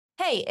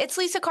Hey, it's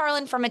Lisa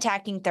Carlin from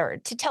Attacking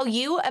Third to tell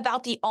you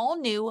about the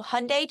all-new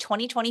Hyundai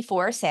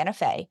 2024 Santa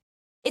Fe.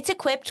 It's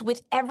equipped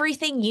with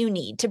everything you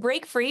need to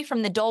break free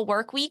from the dull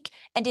work week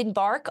and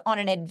embark on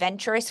an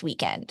adventurous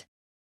weekend.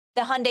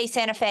 The Hyundai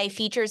Santa Fe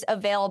features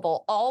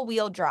available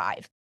all-wheel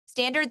drive,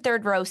 standard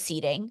third-row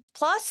seating,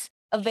 plus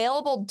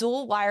available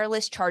dual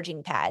wireless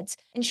charging pads,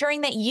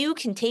 ensuring that you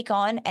can take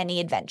on any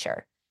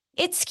adventure.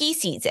 It's ski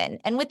season,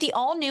 and with the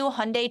all-new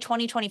Hyundai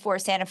 2024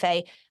 Santa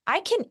Fe, I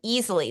can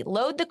easily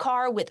load the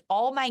car with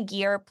all my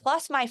gear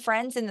plus my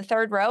friends in the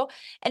third row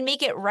and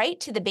make it right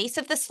to the base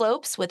of the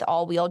slopes with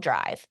all-wheel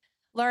drive.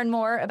 Learn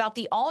more about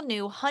the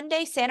all-new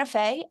Hyundai Santa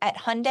Fe at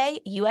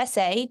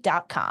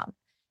hyundaiusa.com.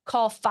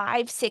 Call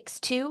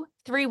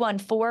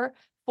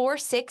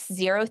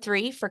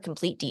 562-314-4603 for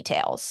complete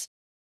details.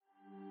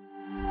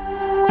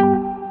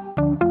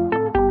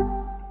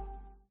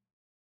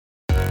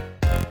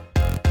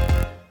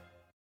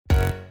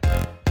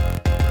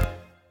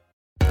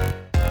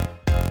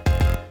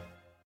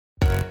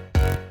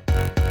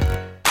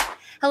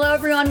 Hello,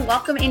 everyone.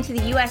 Welcome into the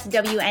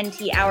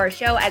USWNT Hour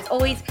show. As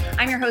always,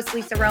 I'm your host,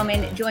 Lisa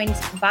Roman, joined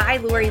by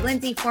Lori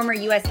Lindsay, former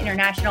U.S.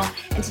 international.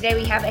 And today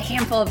we have a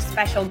handful of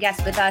special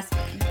guests with us.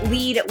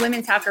 Lead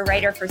women's soccer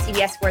writer for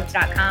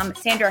CBSSports.com,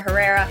 Sandra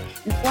Herrera,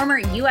 and former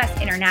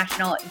U.S.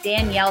 international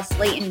Danielle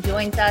Slaton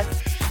joins us.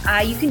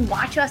 You can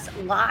watch us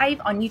live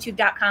on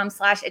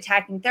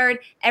youtube.com/attackingthird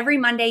every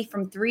Monday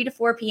from 3 to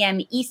 4 p.m.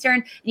 Eastern.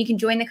 And you can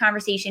join the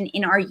conversation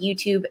in our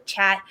YouTube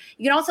chat.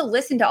 You can also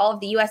listen to all of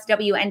the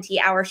USWNT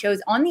Hour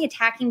shows on the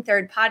Attacking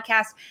Third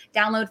podcast.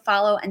 Download,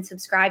 follow, and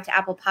subscribe to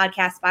Apple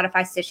Podcasts,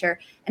 Spotify, Stitcher,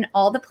 and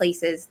all the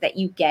places that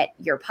you get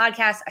your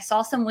podcasts. I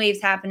saw some waves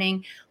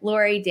happening.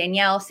 Lori,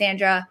 Danielle,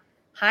 Sandra.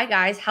 Hi,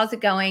 guys. How's it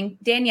going?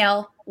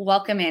 Danielle,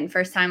 welcome in.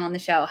 First time on the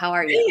show. How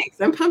are you?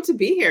 Thanks. I'm pumped to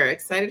be here.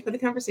 Excited for the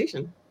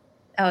conversation.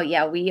 Oh,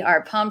 yeah, we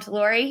are pumped.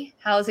 Lori,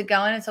 how's it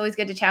going? It's always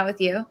good to chat with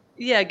you.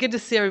 Yeah, good to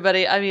see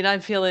everybody. I mean,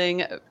 I'm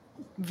feeling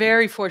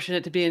very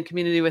fortunate to be in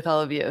community with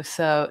all of you.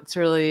 So it's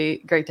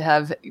really great to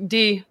have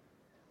Dee,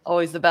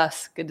 always the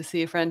best. Good to see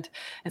you, friend.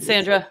 And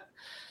Sandra,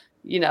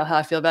 you know how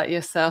I feel about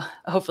you. So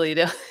hopefully you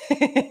do.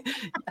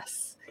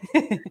 Yes.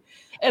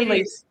 At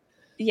least.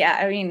 Yeah,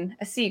 I mean,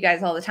 I see you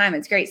guys all the time.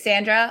 It's great.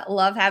 Sandra,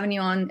 love having you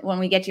on when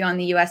we get you on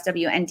the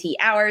USWNT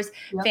hours.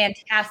 Yep.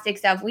 Fantastic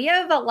stuff. We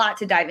have a lot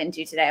to dive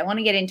into today. I want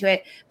to get into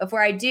it.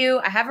 Before I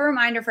do, I have a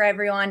reminder for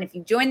everyone. If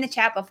you've joined the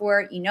chat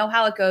before, you know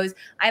how it goes.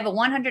 I have a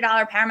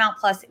 $100 Paramount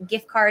Plus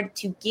gift card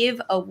to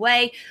give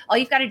away. All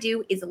you've got to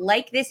do is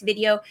like this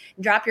video,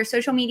 drop your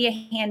social media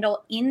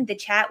handle in the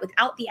chat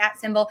without the @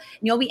 symbol,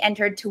 and you'll be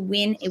entered to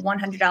win a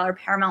 $100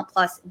 Paramount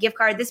Plus gift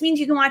card. This means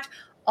you can watch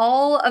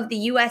all of the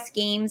U.S.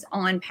 games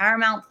on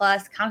Paramount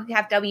Plus,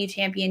 CONCACAF W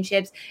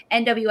Championships,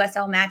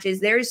 NWSL matches.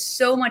 There's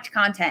so much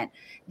content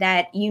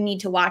that you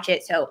need to watch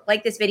it. So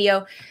like this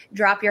video,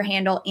 drop your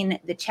handle in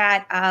the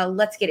chat.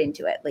 Let's get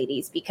into it,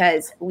 ladies,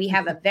 because we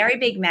have a very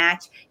big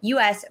match,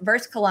 U.S.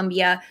 versus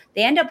Colombia.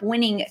 They end up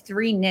winning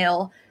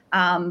 3-0,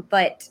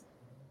 but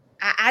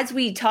as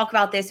we talk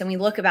about this and we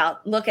look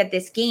at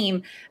this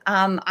game,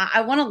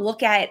 I want to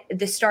look at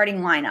the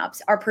starting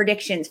lineups, our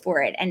predictions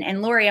for it.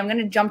 And Lori, I'm going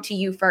to jump to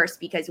you first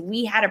because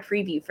we had a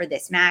preview for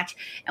this match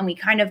and we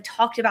kind of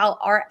talked about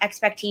our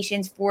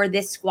expectations for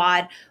this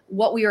squad,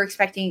 what we were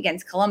expecting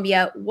against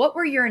Colombia. What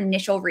were your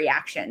initial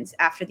reactions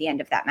after the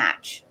end of that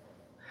match?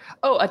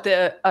 Oh, I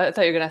thought you were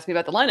going to ask me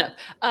about the lineup.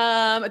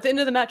 At the end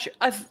of the match,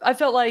 I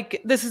felt like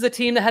this is a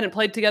team that hadn't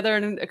played together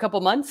in a couple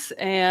months,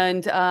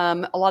 and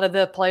a lot of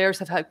the players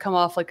have come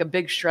off like a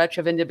big stretch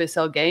of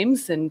NWSL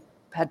games and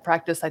had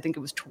practiced, I think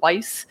it was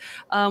twice,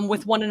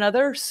 with one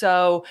another.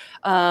 So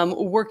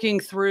working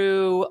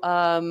through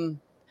some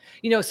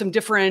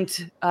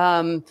different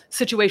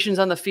situations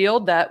on the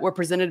field that were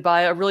presented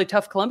by a really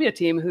tough Colombia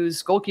team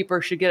whose goalkeeper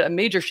should get a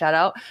major shout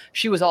out.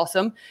 She was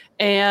awesome.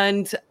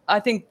 And I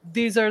think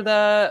these are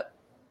the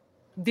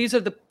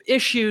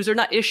issues, or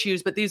not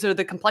issues, but these are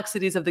the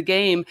complexities of the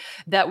game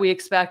that we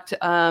expect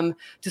to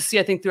see,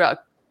 I think, throughout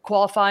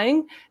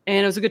qualifying.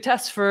 And it was a good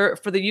test for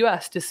the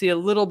U.S. to see a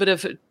little bit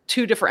of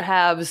two different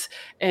halves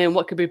and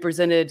what could be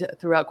presented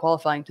throughout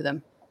qualifying to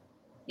them.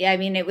 Yeah, I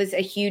mean, it was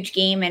a huge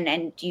game,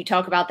 and you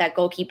talk about that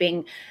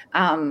goalkeeping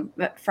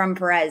from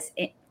Perez.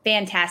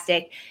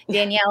 Fantastic.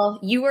 Danielle,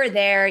 you were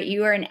there.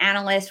 You were an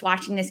analyst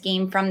watching this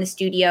game from the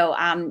studio.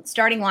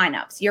 Starting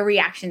lineups, your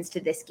reactions to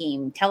this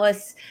game. Tell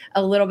us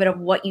a little bit of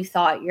what you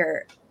thought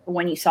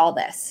when you saw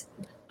this.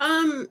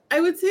 I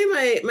would say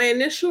my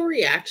initial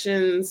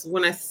reactions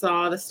when I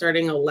saw the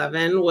starting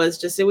 11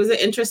 was it was an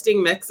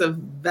interesting mix of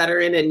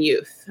veteran and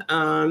youth.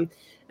 I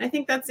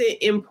think that's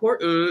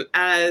important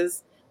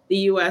as the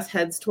U.S.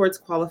 heads towards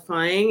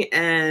qualifying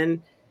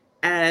and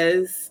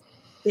as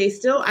they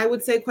still, I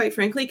would say, quite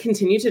frankly,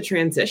 continue to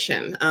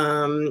transition.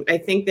 I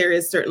think there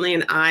is certainly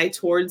an eye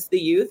towards the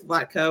youth.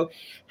 Vlatko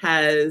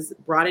has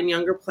brought in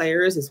younger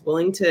players, is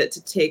willing to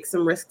take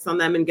some risks on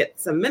them and get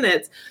some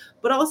minutes,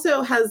 but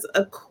also has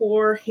a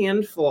core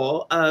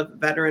handful of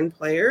veteran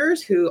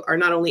players who are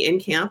not only in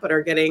camp, but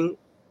are getting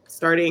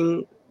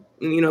starting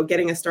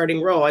getting a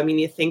starting role. I mean,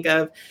 you think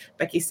of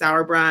Becky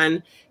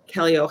Sauerbrunn,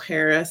 Kelly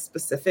O'Hara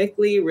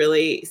specifically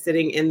really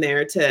sitting in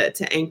there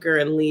to anchor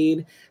and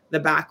lead the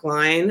back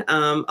line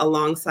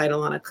alongside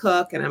Alana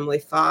Cook and Emily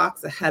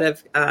Fox ahead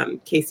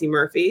of Casey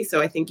Murphy.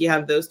 So I think you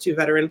have those two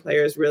veteran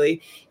players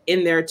really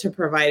in there to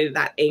provide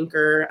that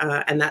anchor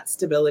and that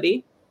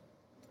stability.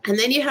 And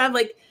then you have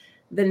like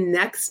the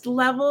next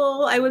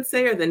level, I would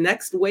say, or the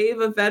next wave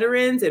of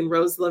veterans and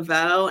Rose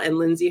Lavelle and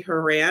Lindsey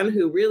Horan,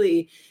 who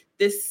really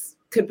this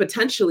could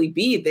potentially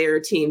be their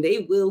team.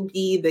 They will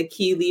be the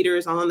key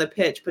leaders on the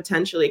pitch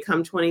potentially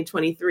come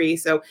 2023.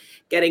 So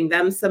getting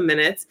them some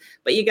minutes.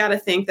 But you got to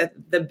think that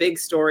the big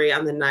story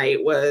on the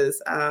night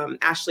was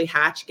Ashley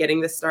Hatch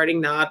getting the starting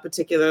nod,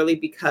 particularly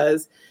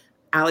because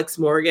Alex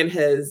Morgan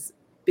has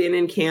been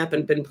in camp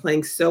and been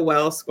playing so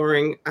well,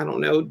 scoring, I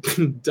don't know,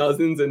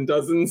 dozens and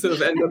dozens of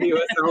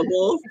NWSL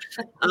goals.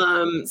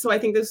 So I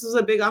think this was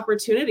a big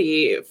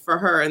opportunity for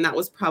her. And that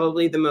was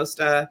probably the most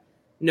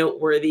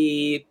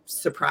noteworthy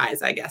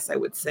surprise, I guess I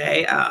would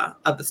say,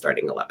 of the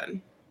starting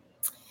 11.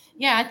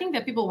 Yeah, I think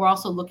that people were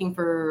also looking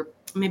for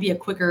maybe a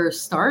quicker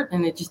start,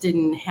 and it just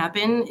didn't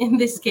happen in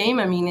this game.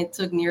 I mean, it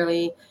took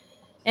nearly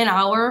an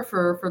hour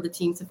for the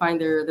team to find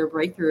their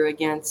breakthrough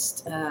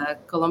against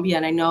Colombia.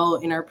 And I know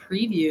in our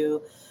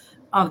preview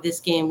of this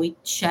game, we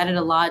chatted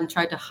a lot and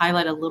tried to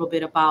highlight a little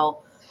bit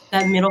about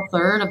that middle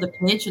third of the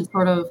pitch and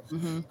sort of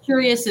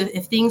curious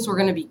if things were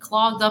going to be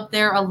clogged up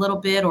there a little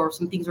bit or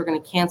some things were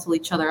going to cancel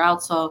each other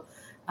out. So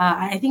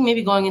I think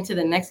maybe going into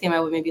the next game, I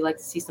would maybe like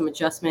to see some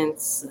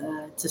adjustments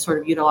to sort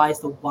of utilize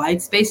the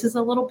wide spaces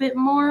a little bit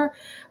more.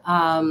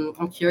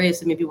 I'm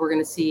curious if maybe we're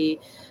going to see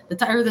the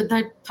type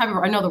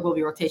of, I know there will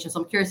be rotation, so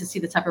I'm curious to see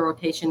the type of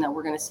rotation that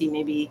we're going to see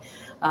maybe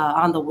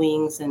on the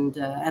wings and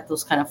at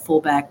those kind of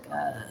fullback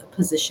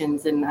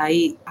positions. And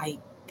I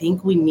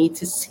think we need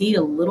to see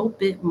a little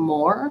bit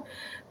more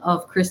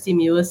of Kristie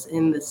Mewis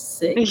in the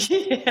six.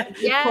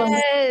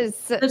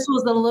 Yes. This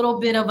was a little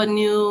bit of a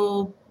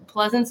new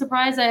pleasant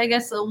surprise, I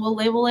guess we'll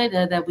label it,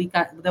 that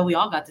we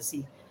all got to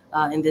see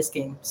in this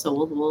game. So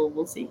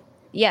we'll see.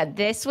 Yeah,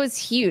 this was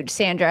huge,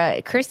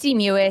 Sandra. Kristie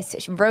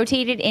Mewis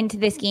rotated into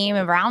this game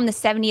around the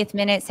 70th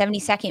minute,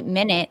 72nd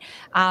minute,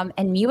 and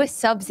Mewis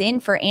subs in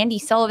for Andi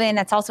Sullivan.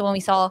 That's also when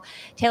we saw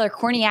Taylor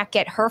Korniak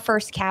get her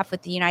first cap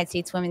with the United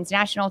States women's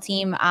national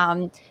team.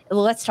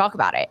 Let's talk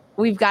about it.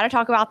 We've got to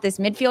talk about this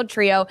midfield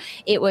trio.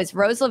 It was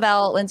Rose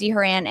Lavelle, Lindsey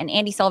Horan, and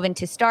Andi Sullivan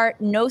to start.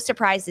 No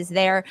surprises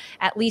there,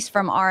 at least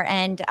from our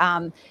end.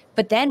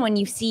 But then when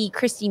you see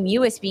Kristie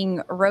Mewis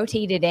being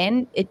rotated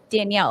in,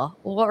 Danielle,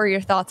 what were your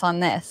thoughts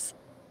on this?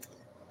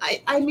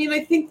 I mean,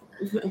 I think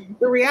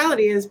the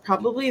reality is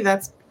probably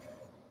that's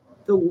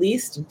the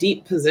least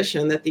deep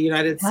position that the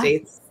United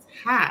States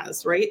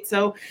has, right?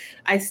 So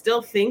I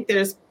still think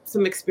there's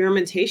some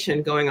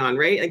experimentation going on,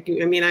 right? Like,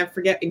 I mean, I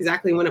forget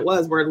exactly when it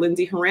was where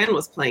Lindsey Horan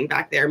was playing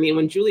back there. I mean,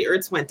 when Julie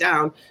Ertz went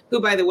down,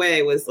 who, by the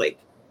way, was like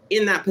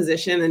in that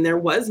position and there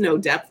was no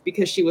depth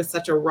because she was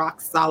such a rock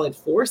solid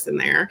force in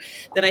there,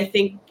 that I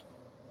think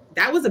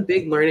that was a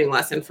big learning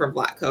lesson for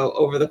Vlatko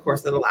over the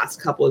course of the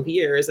last couple of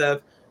years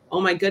of, oh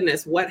my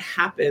goodness, what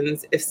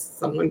happens if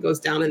someone goes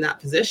down in that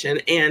position?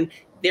 And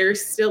they're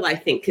still, I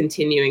think,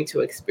 continuing to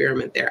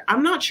experiment there.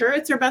 I'm not sure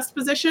it's her best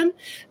position.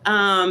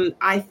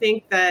 I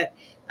think that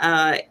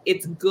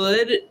it's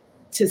good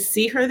to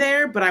see her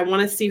there, but I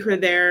want to see her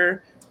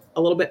there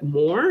a little bit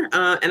more.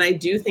 And I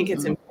do think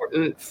it's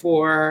important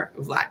for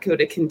Vlatko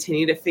to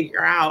continue to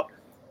figure out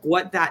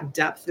what that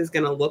depth is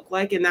going to look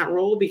like in that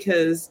role,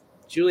 because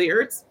Julie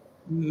Ertz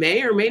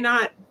may or may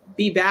not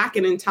be back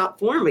and in top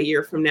form a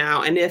year from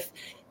now. And if,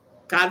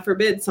 God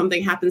forbid,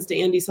 something happens to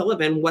Andi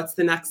Sullivan, what's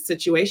the next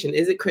situation?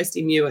 Is it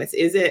Kristie Mewis?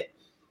 Is it,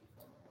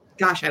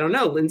 gosh, I don't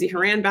know, Lindsey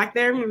Horan back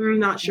there? I'm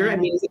not sure. I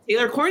mean, is it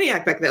Taylor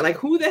Korniak back there? Like,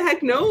 who the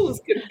heck knows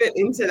could fit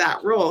into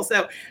that role?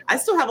 So I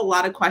still have a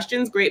lot of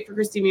questions. Great for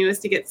Kristie Mewis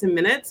to get some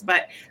minutes,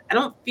 but I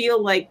don't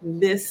feel like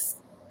this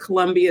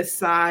Colombia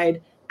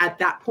side at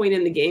that point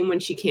in the game when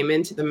she came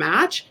into the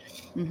match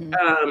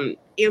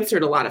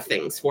answered a lot of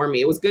things for me.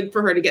 It was good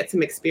for her to get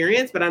some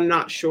experience, but I'm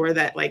not sure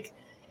that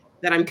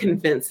that I'm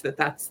convinced that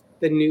that's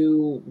the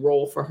new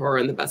role for her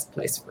and the best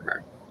place for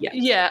her.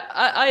 Yeah,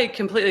 I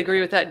completely agree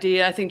with that,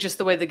 Dia. I think just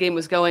the way the game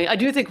was going, I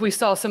do think we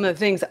saw some of the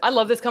things. I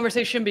love this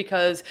conversation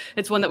because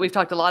it's one that we've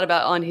talked a lot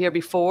about on here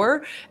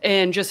before.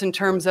 And just in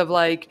terms of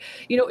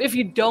if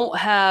you don't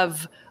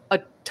have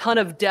a ton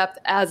of depth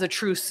as a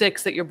true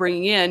six that you're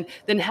bringing in,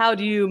 then how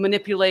do you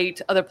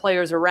manipulate other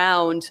players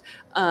around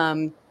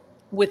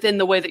within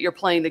the way that you're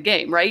playing the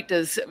game, right?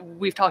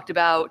 We've talked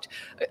about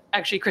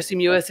actually Kristie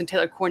Mewis and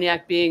Taylor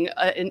Korniak being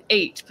an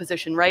 8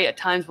 position, right? At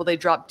times will they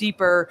drop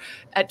deeper?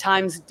 At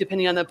times,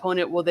 depending on the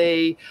opponent, will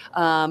they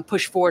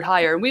push forward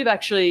higher? And we've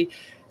actually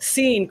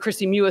seen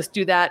Kristie Mewis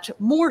do that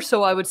more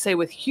so, I would say,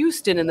 with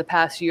Houston in the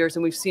past years,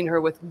 and we've seen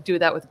her do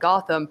that with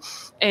Gotham.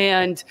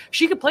 And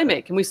she could play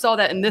make, and we saw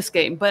that in this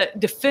game. But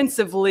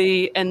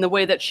defensively and the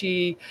way that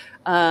she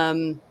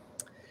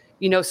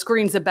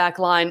screens the back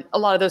line. A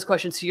lot of those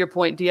questions, to your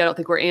point, Dee, I don't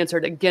think were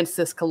answered against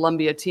this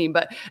Colombia team,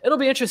 but it'll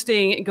be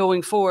interesting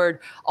going forward.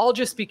 I'll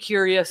just be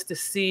curious to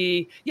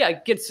see,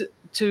 gets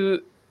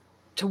to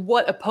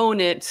what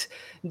opponent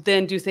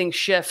then do things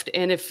shift.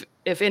 And if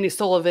Andi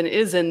Sullivan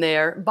is in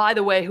there, by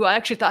the way, who I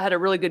actually thought had a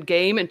really good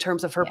game in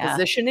terms of her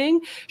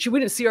positioning. We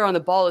didn't see her on the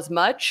ball as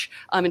much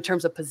in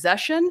terms of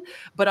possession,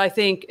 but I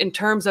think in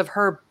terms of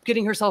her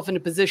getting herself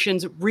into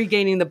positions,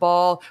 regaining the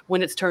ball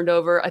when it's turned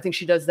over, I think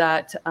she does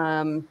that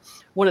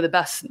one of the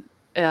best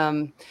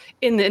in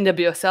the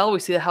NWSL. We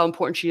see how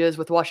important she is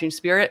with Washington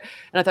Spirit,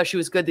 and I thought she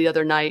was good the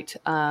other night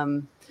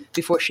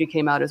before she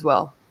came out as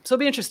well. So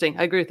it'll be interesting.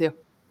 I agree with you.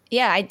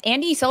 Yeah,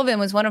 Andi Sullivan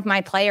was one of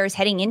my players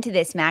heading into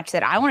this match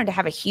that I wanted to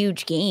have a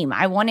huge game.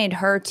 I wanted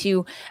her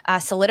to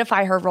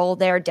solidify her role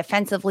there,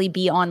 defensively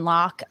be on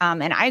lock.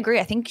 And I agree.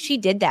 I think she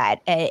did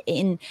that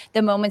in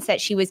the moments that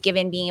she was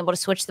given, being able to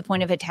switch the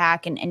point of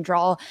attack and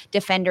draw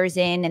defenders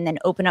in and then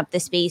open up the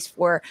space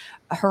for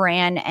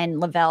Horan and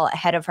Lavelle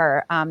ahead of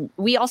her.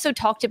 We also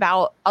talked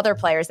about other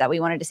players that we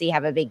wanted to see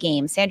have a big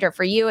game. Sandra,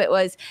 for you, it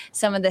was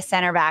some of the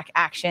center back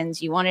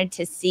actions. You wanted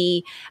to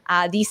see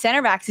these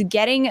center backs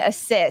getting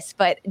assists,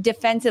 but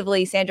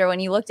defensively, Sandra, when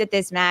you looked at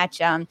this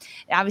match,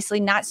 obviously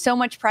not so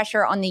much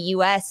pressure on the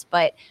U.S.,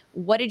 but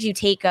what did you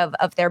take of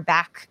their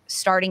back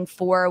starting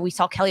four? We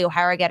saw Kelly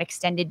O'Hara get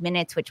extended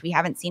minutes, which we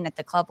haven't seen at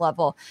the club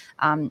level.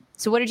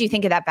 So what did you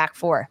think of that back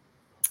four?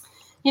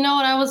 You know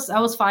what, I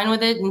was fine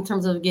with it in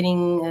terms of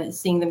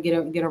seeing them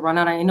get a run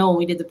out. I know when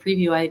we did the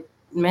preview, I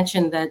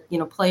mentioned that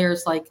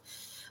players like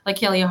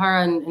Kelly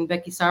O'Hara and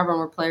Becky Sauerbrunn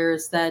were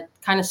players that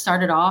kind of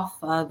started off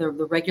the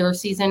regular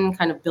season,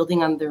 kind of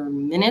building on their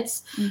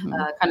minutes,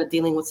 kind of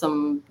dealing with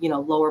some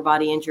lower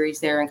body injuries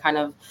there, and kind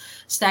of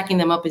stacking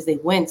them up as they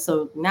went.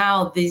 So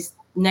now these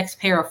next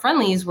pair of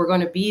friendlies were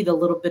going to be the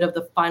little bit of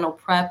the final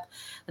prep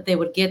that they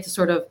would get to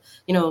sort of,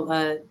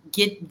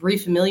 get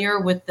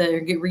re-familiar with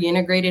get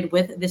reintegrated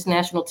with this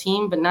national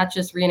team, but not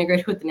just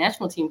reintegrated with the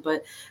national team,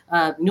 but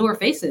newer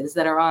faces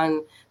that are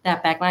on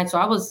that back line. So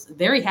I was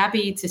very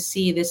happy to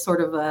see this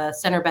sort of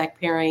center back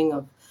pairing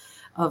of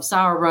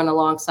Sauerbrunn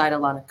alongside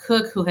Alana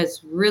Cook, who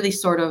has really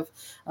sort of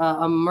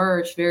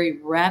emerged very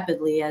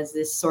rapidly as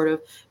this sort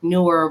of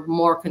newer,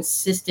 more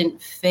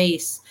consistent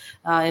face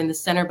in the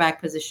center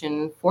back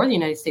position for the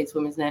United States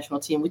women's national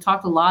team. We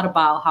talked a lot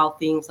about how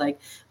things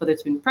like whether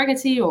it's been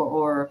pregnancy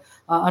or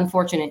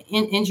unfortunate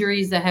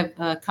injuries that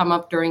have come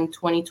up during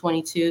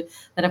 2022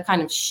 that have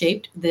kind of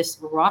shaped this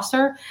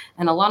roster.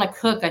 And Alana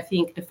Cook, I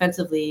think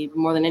defensively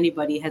more than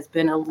anybody, has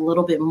been a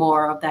little bit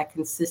more of that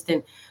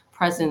consistent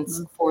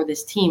presence for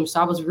this team.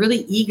 So I was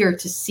really eager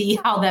to see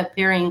how that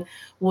pairing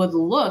would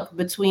look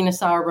between a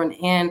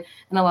Sauerbrunn and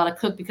Alana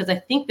Cook, because I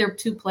think they're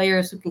two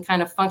players who can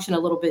kind of function a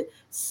little bit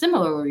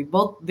similarly,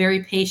 both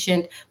very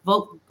patient,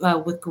 both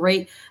with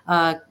great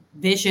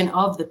vision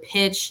of the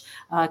pitch,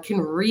 can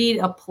read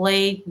a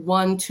play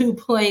 1-2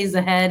 plays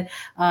ahead,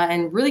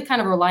 and really kind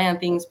of rely on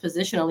things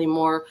positionally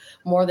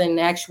more than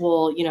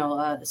actual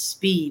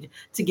speed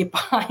to get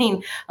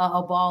behind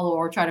a ball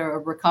or try to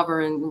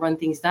recover and run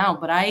things down.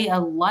 But I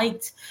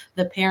liked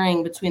the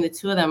pairing between the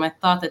two of them. I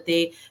thought that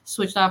they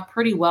switched off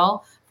pretty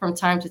well from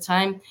time to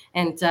time,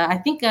 and I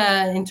think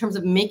in terms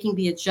of making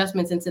the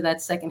adjustments into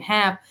that second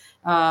half,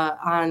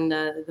 on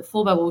the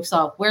fullback, we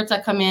saw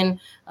Huerta come in,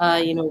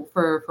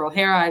 for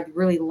O'Hara. I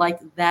really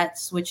liked that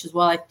switch as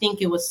well. I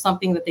think it was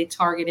something that they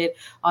targeted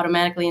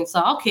automatically and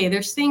saw, okay,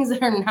 there's things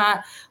that are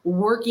not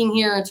working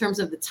here in terms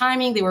of the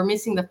timing. They were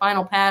missing the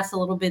final pass a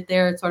little bit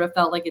there. It sort of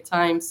felt like at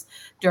times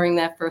during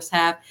that first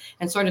half,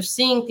 and sort of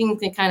seeing things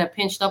that kind of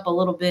pinched up a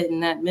little bit in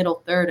that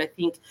middle third. I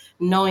think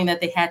knowing that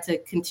they had to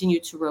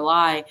continue to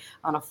rely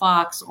on a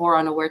Fox or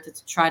on a Huerta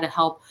to try to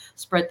help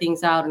spread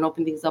things out and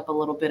open things up a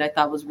little bit, I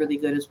thought was really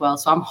good as well.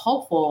 So I'm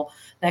hopeful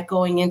that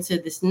going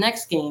into this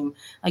next game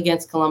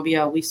against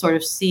Colombia, we sort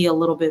of see a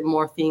little bit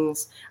more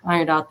things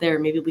ironed out there.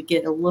 Maybe we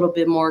get a little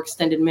bit more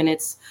extended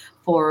minutes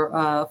for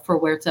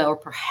Huerta, or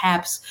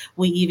perhaps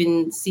we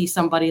even see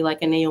somebody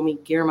like a Naomi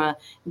Girma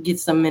get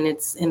some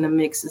minutes in the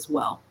mix as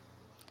well.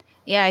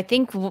 Yeah, I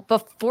think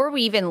before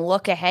we even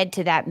look ahead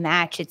to that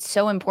match, it's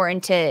so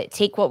important to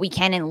take what we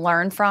can and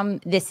learn from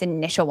this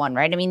initial one,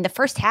 right? I mean, the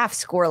first half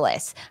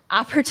scoreless.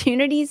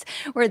 Opportunities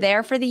were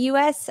there for the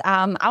U.S.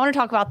 I want to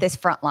talk about this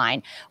front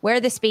line,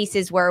 where the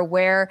spaces were,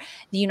 where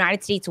the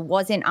United States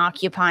wasn't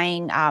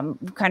occupying,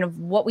 kind of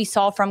what we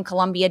saw from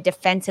Colombia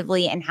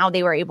defensively and how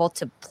they were able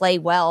to play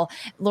well.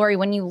 Lori,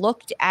 when you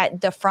looked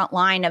at the front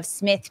line of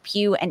Smith,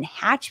 Pugh, and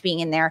Hatch being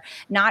in there,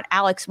 not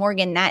Alex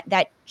Morgan,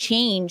 that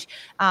change,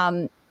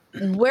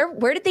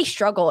 where did they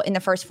struggle in the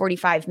first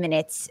 45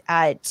 minutes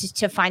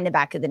to find the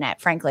back of the net,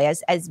 frankly,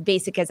 as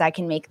basic as I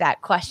can make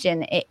that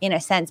question in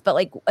a sense, but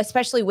like,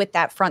 especially with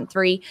that front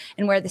three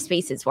and where the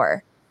spaces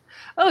were?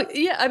 Oh,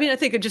 yeah. I mean, I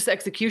think just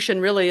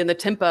execution really in the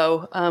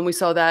tempo. We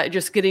saw that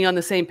just getting on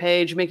the same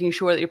page, making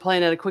sure that you're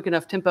playing at a quick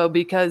enough tempo,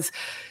 because,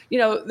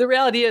 the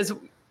reality is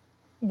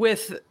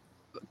with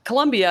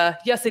Colombia,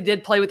 yes, they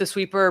did play with the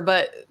sweeper,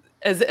 but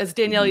as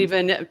Danielle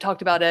even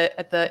talked about it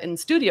in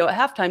studio at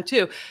halftime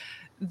too,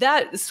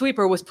 that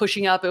sweeper was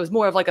pushing up. It was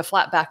more of like a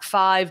flat back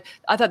 5.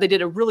 I thought they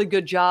did a really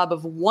good job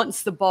of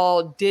once the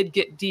ball did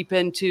get deep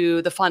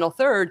into the final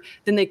third,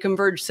 then they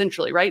converged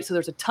centrally, right? So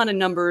there's a ton of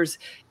numbers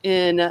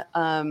in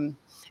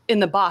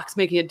the box,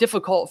 making it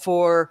difficult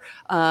for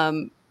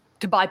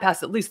to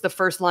bypass at least the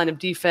first line of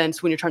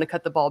defense when you're trying to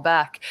cut the ball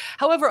back.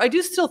 However, I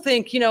do still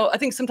think, I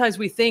think sometimes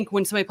we think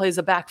when somebody plays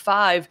a back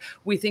 5,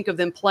 we think of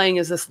them playing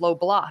as this low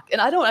block.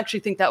 And I don't actually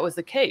think that was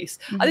the case.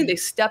 I think they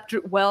stepped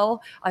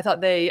well. I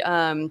thought they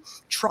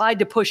tried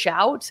to push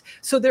out.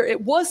 So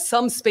it was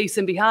some space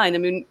in behind. I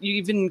mean, you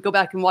even go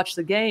back and watch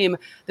the game.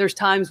 There's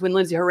times when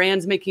Lindsey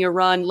Horan's making a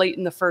run late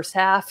in the first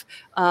half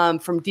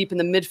from deep in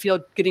the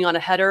midfield, getting on a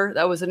header.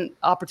 That was an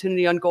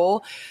opportunity on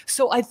goal.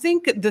 So I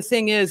think the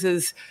thing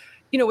is,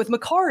 with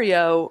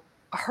Macario,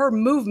 her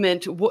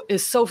movement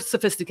is so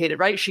sophisticated,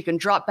 right? She can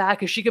drop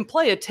back and she can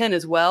play a 10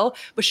 as well,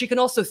 but she can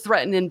also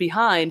threaten in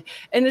behind.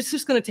 And it's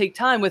just going to take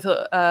time with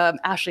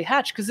Ashley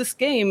Hatch because this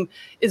game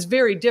is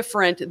very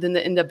different than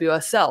the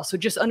NWSL. So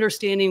just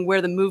understanding where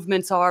the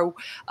movements are.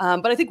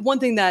 But I think one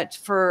thing that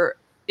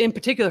in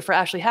particular for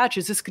Ashley Hatch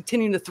is just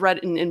continuing to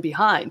threaten in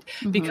behind,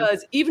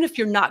 because even if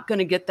you're not going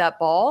to get that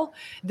ball,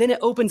 then it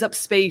opens up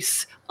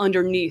space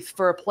underneath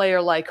for a player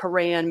like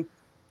Horan,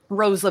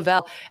 Rose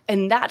Lavelle,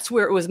 and that's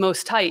where it was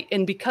most tight.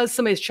 And because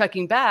somebody's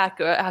checking back,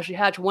 Ashley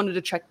Hatch wanted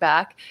to check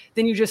back,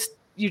 then you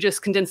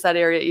just condense that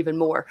area even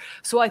more.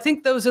 So I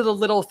think those are the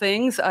little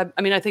things. I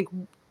mean, I think,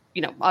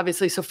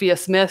 obviously Sophia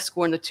Smith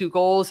scoring the 2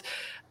 goals.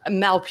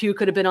 Mal Pugh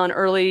could have been on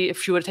early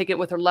if she would have taken it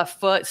with her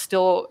left foot.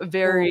 Still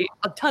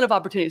a ton of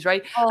opportunities,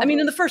 right? I mean,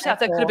 in the first half,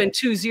 that could have been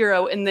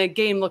 2-0 and the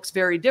game looks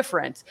very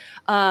different.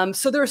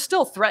 So they're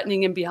still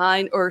threatening in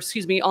behind,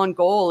 on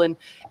goal and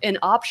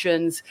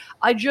options.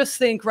 I just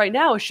think right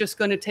now it's just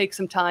going to take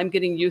some time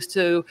getting used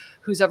to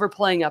who's ever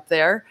playing up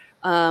there,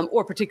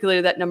 or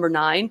particularly that number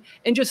 9,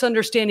 and just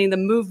understanding the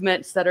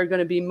movements that are going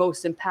to be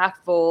most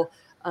impactful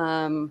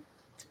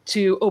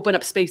to open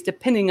up space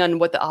depending on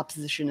what the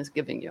opposition is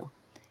giving you.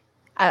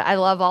 I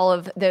love all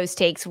of those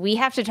takes. We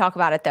have to talk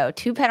about it, though.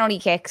 2 penalty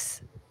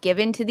kicks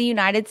given to the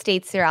United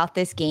States throughout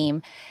this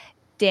game.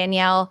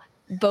 Danielle,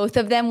 both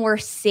of them were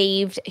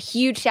saved.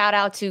 Huge shout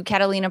out to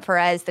Catalina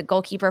Perez, the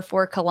goalkeeper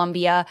for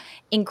Colombia.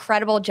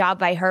 Incredible job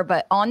by her.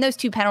 But on those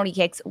 2 penalty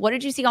kicks, what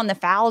did you see on the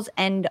fouls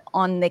and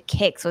on the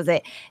kicks? Was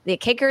it the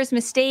kicker's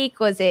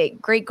mistake? Was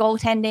it great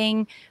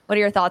goaltending? What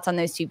are your thoughts on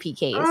those 2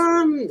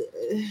 PKs?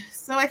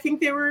 So I think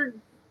they were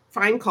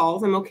fine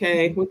calls. I'm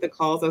okay with the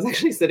calls. I was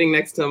actually sitting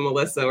next to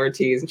Melissa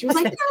Ortiz, and she was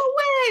like, "No way!"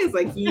 It's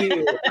like,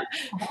 you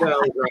so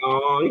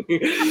wrong.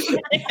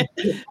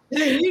 It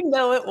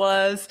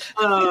was.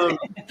 So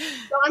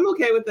I'm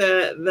okay with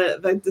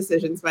the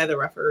decisions by the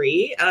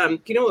referee.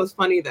 What was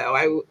funny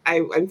though?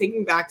 I'm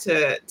thinking back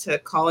to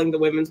calling the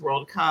Women's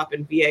World Cup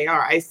and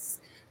VAR.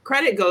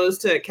 Credit goes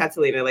to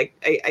Catalina. Like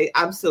I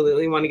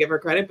absolutely want to give her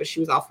credit, but she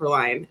was off her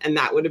line, and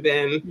that would have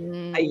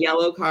been a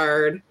yellow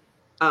card.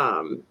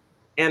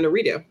 And a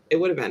redo, it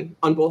would have been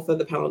on both of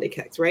the penalty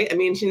kicks, right? I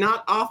mean, she's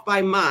not off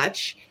by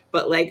much,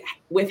 but like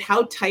with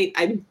how tight,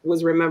 I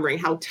was remembering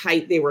how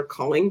tight they were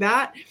calling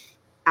that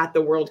at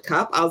the World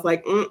Cup. I was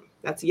like,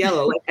 that's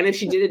yellow. Like, and if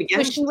she did it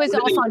again, she was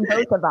off on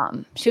both of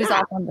them. She was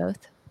off on both.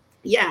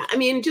 Yeah, I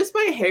mean, just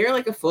by a hair,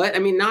 like a foot. I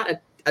mean, not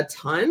a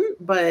ton,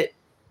 but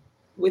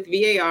with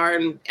VAR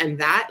and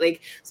that,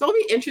 like, so I'll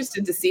be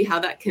interested to see how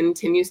that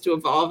continues to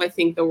evolve. I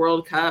think the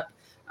World Cup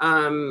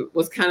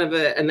was kind of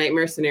a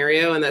nightmare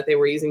scenario, and that they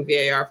were using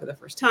VAR for the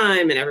first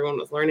time and everyone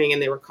was learning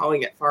and they were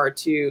calling it far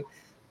too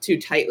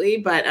tightly.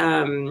 But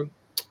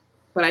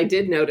I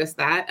did notice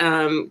that.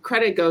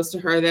 Credit goes to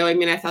her though. I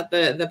mean, I thought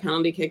the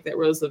penalty kick that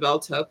Rose Lavelle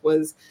took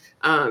was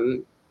a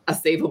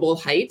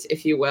savable height,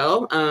 if you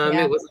will.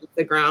 It was off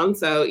the ground.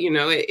 So,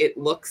 it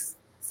looks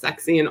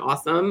sexy and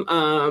awesome.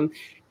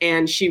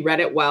 And she read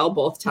it well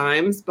both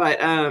times.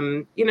 But,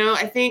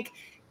 I think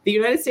the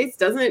United States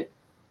doesn't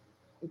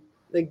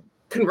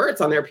converts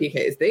on their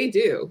PKs. They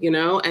do,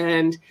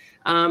 and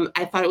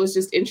I thought it was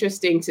just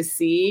interesting to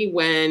see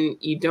when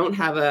you don't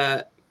have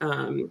a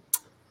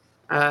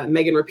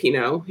Megan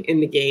Rapinoe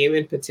in the game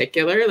in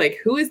particular, like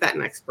who is that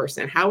next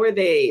person? How are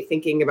they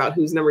thinking about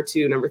who's number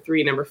 2, number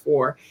 3, number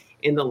 4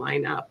 in the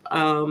lineup?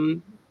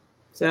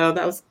 So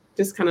that was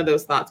just kind of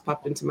those thoughts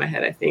popped into my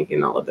head, I think,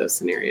 in all of those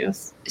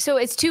scenarios. So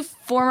it's 2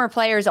 former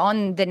players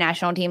on the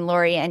national team,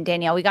 Lori and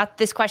Danielle. We got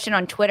this question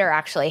on Twitter,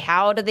 actually.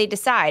 How do they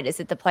decide? Is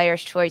it the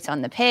player's choice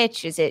on the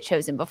pitch? Is it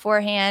chosen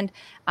beforehand?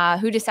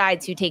 Who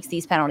decides who takes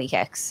these penalty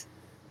kicks?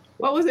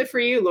 What was it for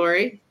you,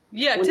 Lori?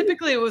 Yeah,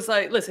 typically it was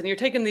like, listen, you're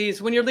taking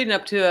these when you're leading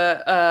up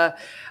to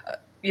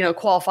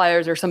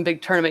qualifiers or some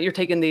big tournament, you're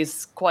taking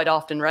these quite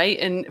often, right?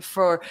 And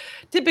for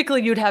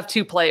typically you'd have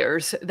 2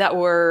 players that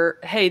were,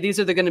 hey, these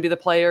are going to be the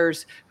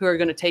players who are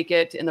going to take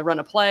it in the run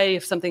of play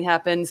if something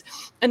happens.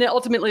 And it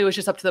ultimately was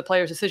just up to the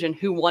player's decision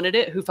who wanted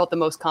it, who felt the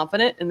most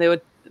confident, and they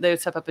would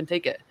step up and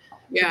take it.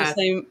 Yeah. The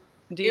same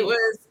deal. It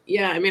was,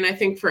 I mean, I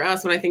think for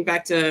us, when I think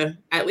back to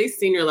at least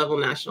senior level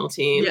national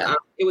team,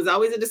 it was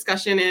always a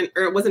discussion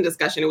or it wasn't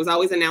discussion. It was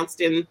always announced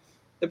in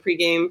the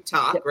pregame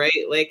talk,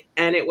 right? Like,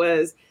 and it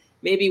was,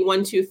 maybe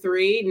 1, 2,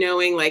 3,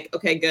 knowing like,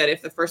 okay, good.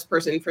 If the first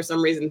person for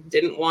some reason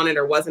didn't want it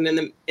or wasn't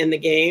in the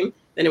game,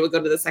 then it would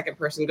go to the second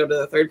person, go to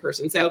the third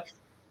person. So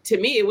to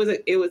me, it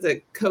was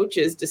a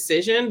coach's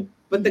decision,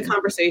 but the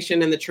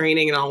conversation and the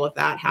training and all of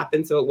that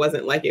happened. So it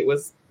wasn't like it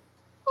was,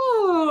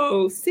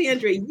 oh,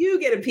 Sandra, you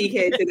get a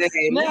PK today.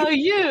 No,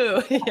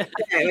 you. Like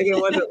it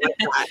wasn't like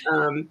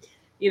that.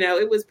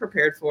 It was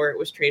prepared for, it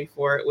was trained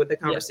for it, the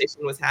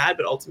conversation was had,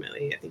 but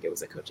ultimately I think it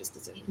was a coach's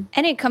decision.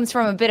 And it comes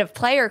from a bit of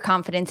player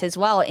confidence as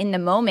well in the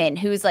moment,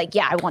 who's like,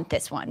 yeah, I want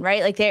this one,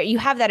 right? Like there, you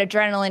have that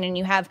adrenaline and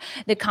you have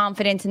the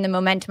confidence and the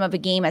momentum of a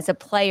game as a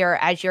player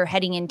as you're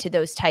heading into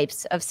those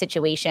types of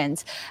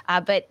situations.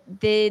 But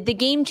the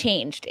game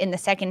changed in the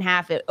second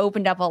half. It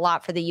opened up a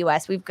lot for the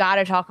U.S. We've got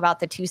to talk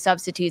about the two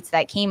substitutes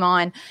that came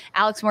on.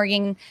 Alex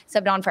Morgan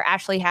subbed on for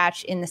Ashley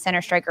Hatch in the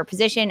center striker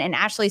position, and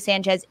Ashley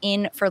Sanchez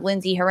in for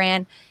Lindsey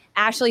Horan.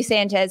 Ashley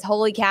Sanchez,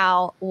 holy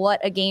cow, what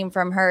a game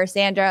from her.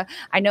 Sandra,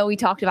 I know we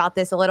talked about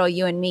this a little,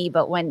 you and me,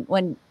 but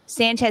when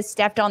Sanchez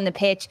stepped on the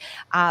pitch,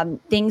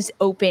 things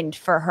opened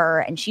for her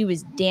and she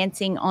was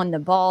dancing on the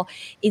ball.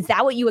 Is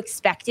that what you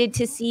expected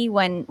to see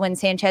when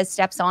Sanchez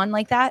steps on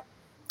like that?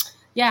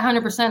 Yeah,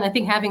 100%. I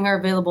think having her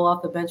available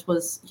off the bench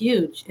was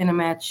huge in a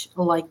match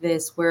like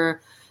this,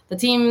 where the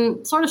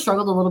team sort of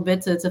struggled a little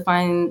bit to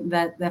find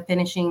that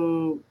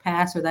finishing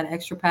pass or that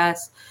extra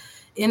pass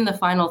in the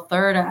final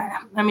third.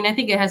 I mean, I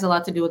think it has a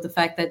lot to do with the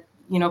fact that,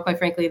 quite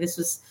frankly, this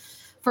was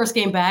first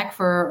game back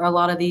for a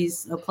lot of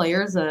these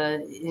players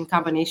in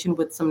combination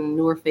with some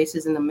newer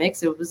faces in the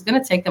mix. It was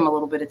going to take them a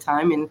little bit of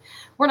time, and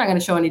we're not going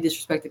to show any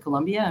disrespect to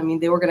Colombia. I mean,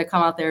 they were going to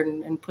come out there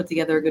and put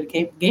together a good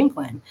game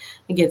plan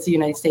against the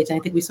United States. And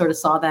I think we sort of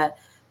saw that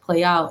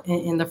play out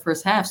in the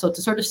first half. So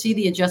to sort of see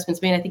the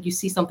adjustments made, I think you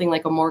see something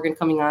like a Morgan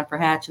coming on for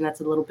Hatch, and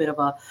that's a little bit of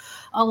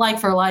a like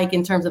for like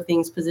in terms of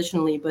things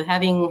positionally. But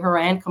having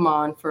Horan come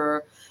on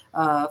for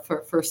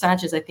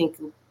Sanchez, I think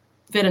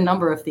fit a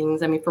number of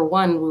things. I mean, for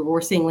one,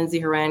 we're seeing Lindsey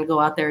Horan go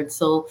out there and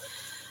still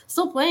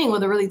playing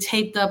with a really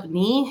taped up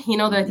knee.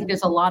 That I think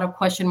there's a lot of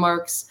question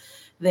marks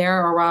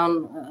there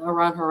around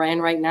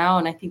Horan right now,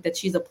 and I think that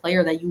she's a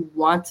player that you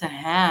want to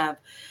have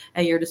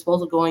at your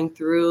disposal going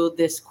through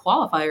this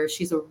qualifier.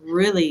 She's a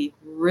really,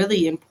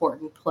 really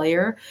important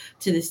player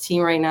to this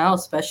team right now,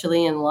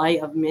 especially in light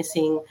of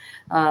missing,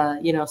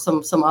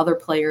 some other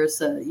players,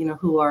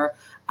 who are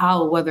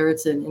out, whether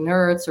it's an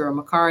Ertz or a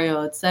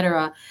Macario, et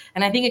cetera.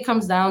 And I think it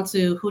comes down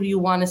to who do you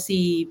want to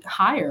see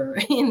higher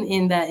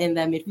in that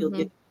midfield.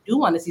 Mm-hmm. Do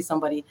want to see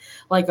somebody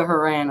like a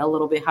Horan a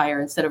little bit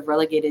higher instead of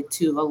relegated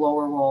to a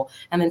lower role.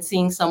 And then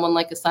seeing someone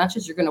like a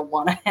Sanchez, you're going to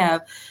want to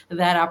have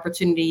that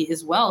opportunity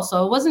as well.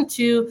 So it wasn't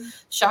too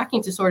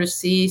shocking to sort of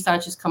see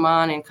Sanchez come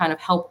on and kind of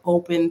help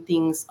open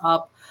things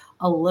up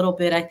a little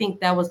bit. I think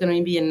that was going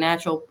to be a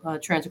natural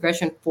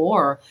transgression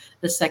for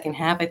the second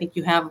half. I think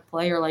you have a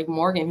player like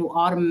Morgan who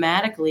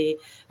automatically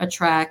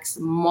attracts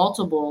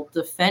multiple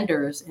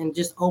defenders and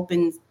just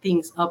opens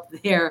things up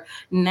there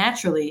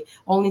naturally,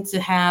 only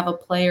to have a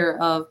player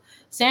of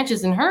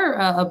Sanchez and her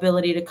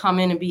ability to come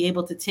in and be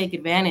able to take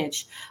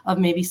advantage of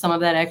maybe some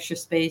of that extra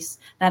space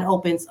that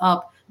opens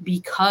up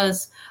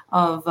because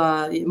of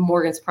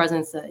Morgan's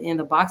presence in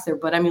the box there.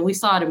 But I mean, we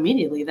saw it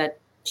immediately, that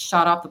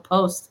shot off the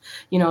post,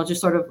 just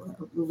sort of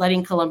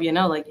letting Colombia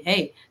know, like,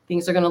 hey,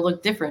 things are going to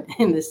look different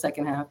in this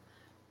second half.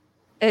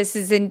 This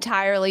is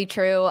entirely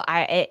true.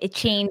 It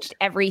changed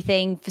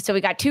everything. So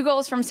we got 2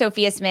 goals from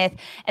Sophia Smith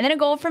and then a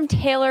goal from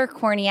Taylor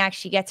Korniak.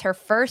 She gets her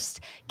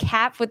first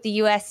cap with the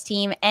U.S.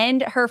 team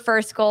and her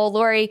first goal.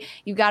 Lori,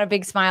 you've got a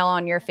big smile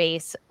on your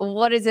face.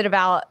 What is it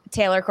about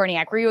Taylor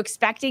Korniak? Were you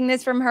expecting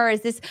this from her?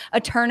 Is this a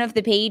turn of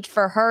the page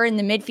for her in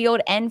the midfield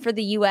and for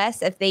the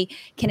U.S. if they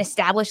can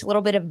establish a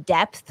little bit of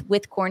depth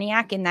with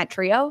Korniak in that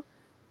trio?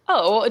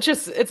 Oh, well,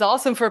 it's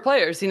awesome for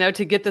players,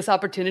 to get this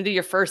opportunity,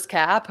 your first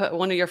cap,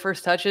 one of your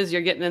first touches,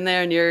 you're getting in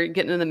there and you're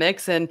getting in the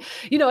mix. And,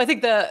 I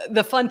think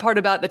the fun part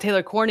about the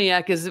Taylor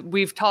Korniak is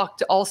we've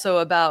talked also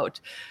about,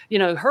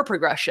 her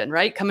progression,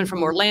 right? Coming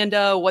from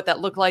Orlando, what that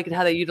looked like and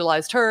how they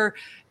utilized her,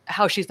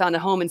 how she's found a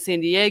home in San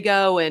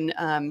Diego,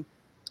 and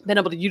been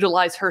able to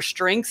utilize her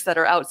strengths that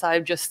are outside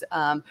of just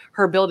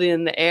her ability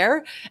in the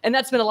air. And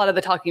that's been a lot of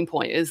the talking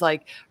point, is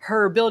like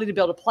her ability to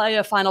be able to play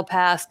a final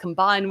pass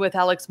combined with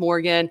Alex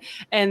Morgan.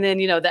 And then,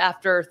 the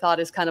afterthought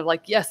is kind of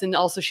like, yes, and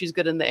also she's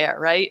good in the air,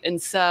 right? And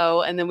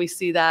then we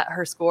see that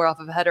her score off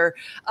of a header.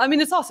 I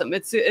mean, it's awesome.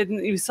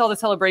 You saw the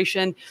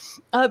celebration.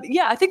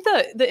 I think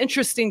the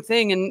interesting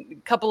thing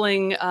in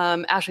coupling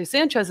Ashley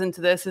Sanchez into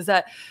this is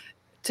that,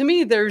 to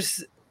me, there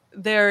is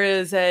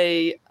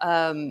a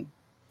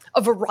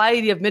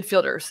variety of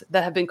midfielders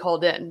that have been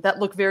called in that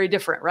look very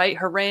different, right?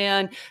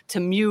 Horan to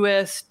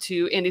Mewis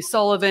to Andy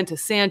Sullivan to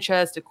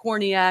Sanchez to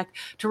Korniak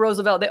to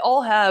Roosevelt. They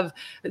all have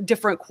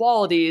different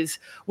qualities,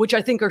 which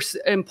I think are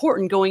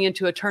important going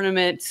into a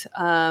tournament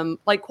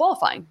like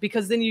qualifying,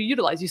 because then you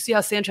see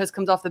how Sanchez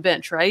comes off the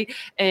bench, right?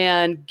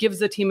 And gives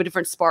the team a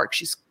different spark.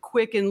 She's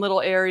quick in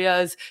little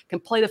areas, can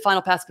play the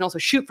final pass, can also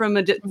shoot from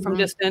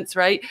distance,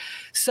 right?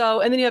 So,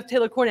 and then you have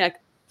Taylor Korniak,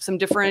 some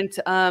different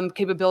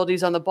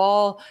capabilities on the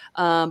ball,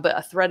 but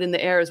a threat in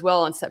the air as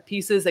well on set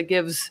pieces that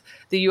gives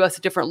the U.S.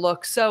 a different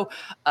look. So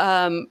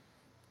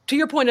to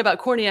your point about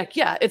Korniak,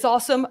 yeah, it's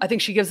awesome. I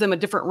think she gives them a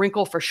different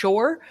wrinkle for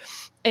sure.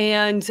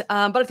 And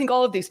but I think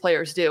all of these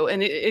players do.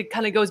 And it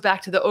kind of goes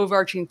back to the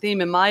overarching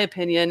theme, in my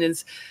opinion,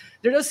 is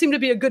there does seem to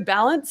be a good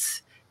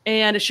balance.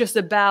 And it's just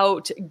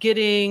about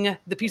getting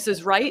the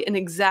pieces right and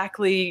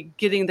exactly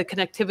getting the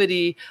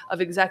connectivity of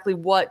exactly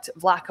what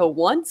Vlatko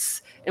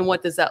wants and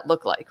what does that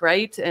look like,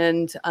 right?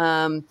 And,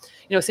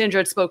 Sandra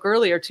had spoke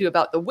earlier, too,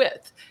 about the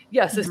width.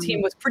 Yes, this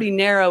team was pretty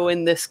narrow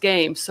in this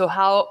game. So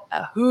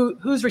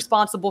who's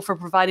responsible for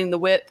providing the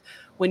width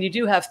when you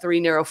do have three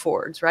narrow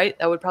forwards, right?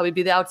 That would probably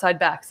be the outside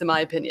backs, in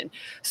my opinion.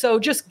 So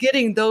just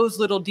getting those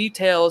little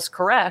details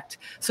correct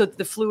so that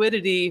the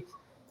fluidity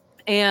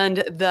and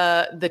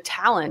the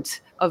talent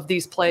of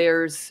these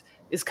players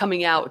is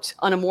coming out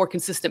on a more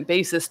consistent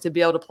basis to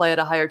be able to play at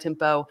a higher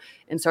tempo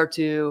and start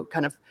to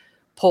kind of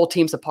pull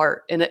teams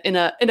apart in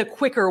a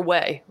quicker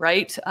way,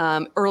 right?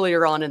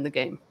 Earlier on in the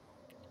game.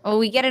 Well,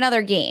 we get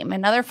another game,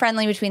 another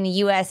friendly between the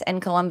U.S.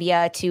 and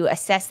Colombia to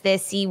assess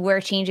this, see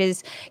where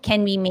changes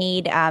can be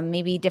made,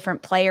 maybe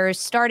different players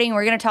starting.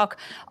 We're going to talk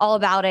all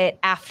about it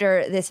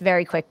after this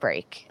very quick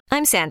break.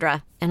 I'm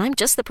Sandra, and I'm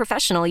just the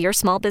professional your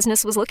small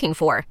business was looking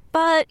for.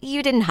 But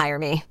you didn't hire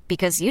me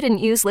because you didn't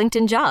use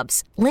LinkedIn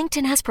Jobs.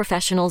 LinkedIn has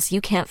professionals you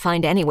can't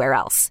find anywhere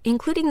else,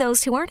 including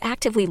those who aren't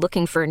actively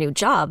looking for a new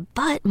job,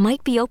 but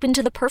might be open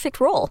to the perfect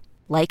role,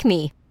 like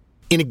me.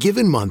 In a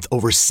given month,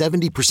 over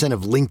 70%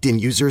 of LinkedIn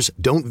users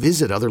don't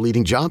visit other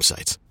leading job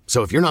sites.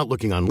 So if you're not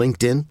looking on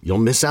LinkedIn, you'll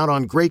miss out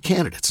on great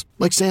candidates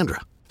like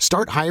Sandra.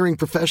 Start hiring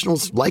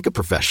professionals like a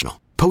professional.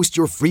 Post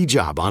your free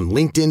job on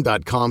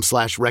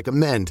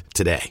linkedin.com/recommend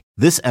today.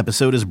 This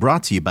episode is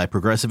brought to you by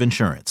Progressive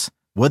Insurance.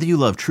 Whether you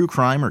love true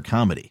crime or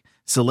comedy,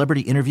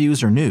 celebrity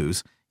interviews or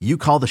news, you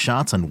call the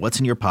shots on what's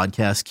in your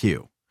podcast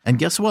queue. And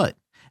guess what?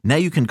 Now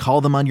you can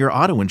call them on your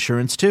auto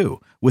insurance too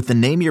with the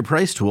Name Your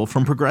Price tool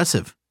from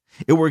Progressive.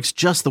 It works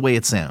just the way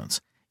it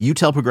sounds. You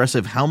tell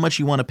Progressive how much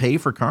you want to pay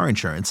for car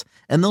insurance,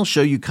 and they'll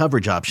show you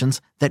coverage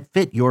options that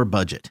fit your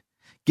budget.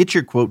 Get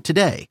your quote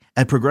today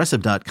at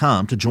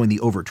Progressive.com to join the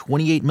over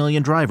 28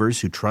 million drivers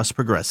who trust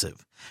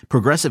Progressive.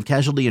 Progressive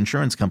Casualty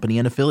Insurance Company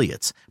and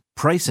Affiliates.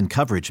 Price and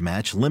coverage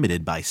match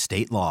limited by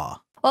state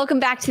law.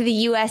 Welcome back to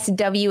the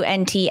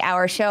USWNT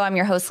Hour Show. I'm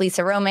your host,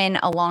 Lisa Roman,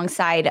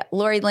 alongside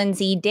Lori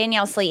Lindsay,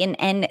 Danielle Slayton,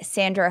 and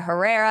Sandra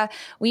Herrera.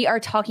 We are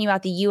talking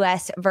about the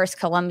U.S. versus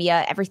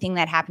Colombia, everything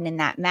that happened in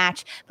that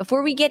match.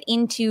 Before we get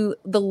into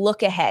the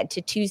look ahead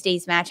to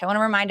Tuesday's match, I want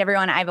to remind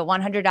everyone I have a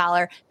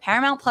 $100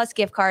 Paramount Plus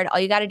gift card. All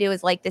you got to do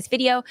is like this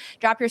video,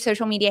 drop your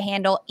social media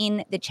handle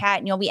in the chat,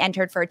 and you'll be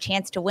entered for a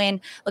chance to win.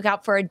 Look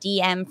out for a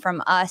DM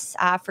from us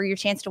for your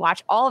chance to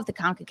watch all of the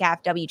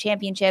CONCACAF W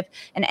Championship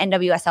and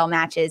NWSL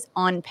matches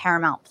on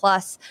Paramount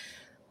Plus.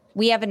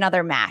 We have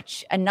another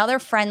match, another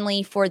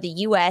friendly for the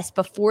U.S.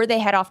 before they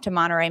head off to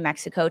Monterrey,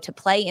 Mexico to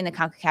play in the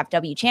CONCACAF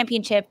W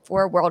Championship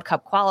for World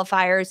Cup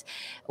qualifiers.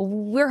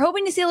 We're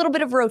hoping to see a little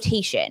bit of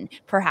rotation,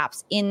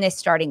 perhaps, in this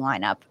starting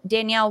lineup.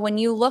 Danielle, when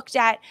you looked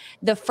at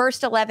the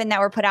first 11 that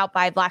were put out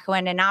by Vlatko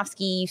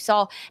Andonovski, you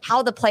saw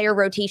how the player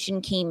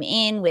rotation came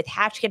in with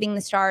Hatch getting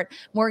the start,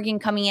 Morgan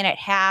coming in at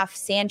half,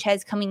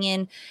 Sanchez coming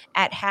in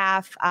at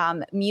half,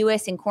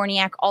 Mewis and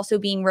Korniak also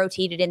being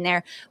rotated in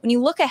there. When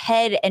you look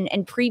ahead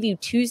and preview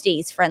Tuesday's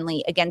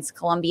friendly against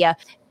Colombia,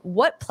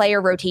 what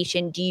player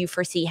rotation do you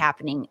foresee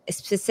happening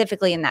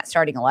specifically in that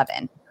starting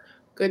 11?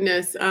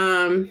 Goodness.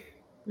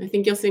 I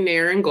think you'll see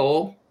Nair in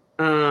goal.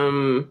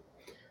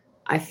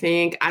 I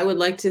think I would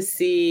like to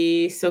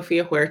see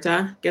Sofia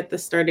Huerta get the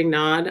starting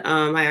nod.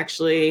 I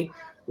actually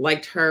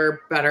liked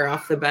her better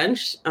off the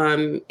bench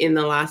in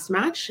the last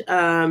match,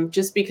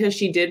 just because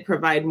she did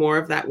provide more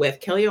of that width.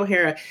 Kelly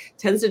O'Hara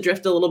tends to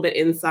drift a little bit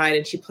inside,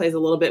 and she plays a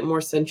little bit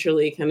more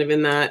centrally, kind of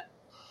in that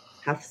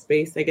half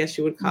space, I guess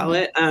you would call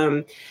it.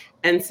 And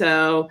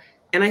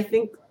I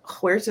think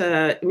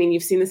Huerta, I mean,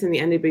 you've seen this in the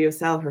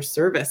NWSL, her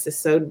service is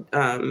so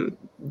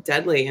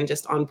deadly and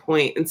just on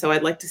point. And so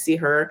I'd like to see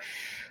her.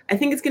 I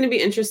think it's going to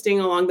be interesting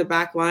along the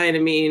back line. I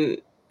mean,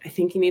 I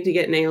think you need to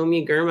get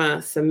Naomi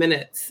Girma some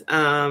minutes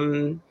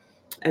and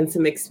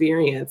some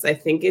experience. I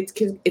think it's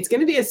going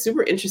to be a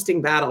super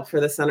interesting battle for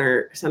the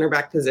center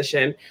back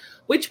position,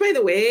 which, by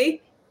the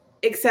way,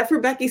 except for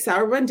Becky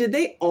Sauerbrunn, did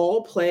they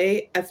all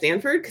play at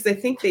Stanford? Because I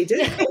think they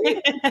did.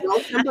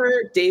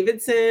 Temper,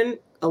 Davidson,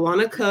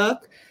 Alana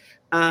Cook,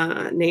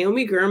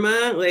 Naomi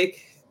Girma,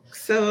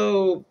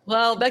 so.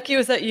 Well, Becky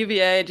was at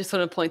UVA. I just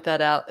want to point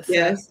that out. So.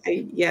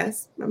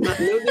 Yes. I'm not,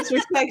 no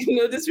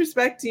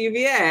disrespect to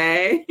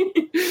UVA.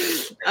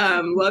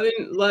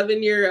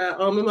 Loving your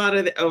alma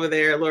mater over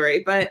there,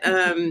 Lori. But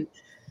I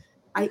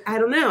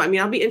don't know. I mean,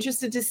 I'll be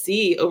interested to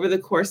see over the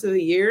course of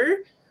the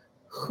year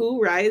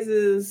who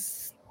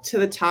rises to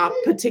the top,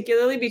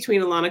 particularly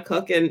between Alana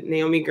Cook and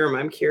Naomi Girma.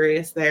 I'm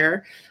curious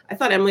there. I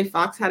thought Emily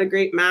Fox had a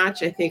great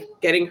match. I think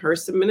getting her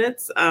some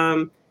minutes.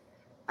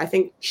 I I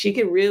think she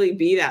could really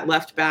be that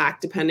left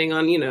back, depending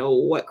on,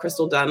 what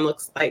Crystal Dunn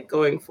looks like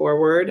going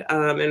forward,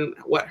 and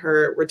what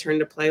her return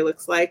to play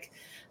looks like.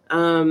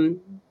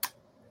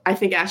 I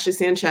think Ashley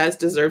Sanchez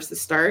deserves the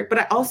start, but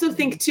I also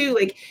think too,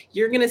 like,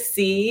 you're going to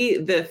see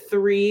the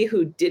three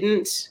who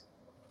didn't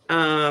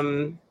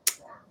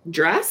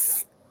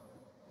dress,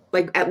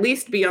 like, at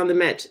least be on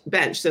the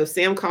bench. So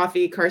Sam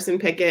Coffey, Carson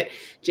Pickett,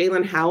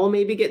 Jalen Howell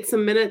maybe get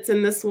some minutes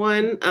in this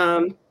one.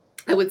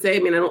 I would say, I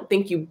don't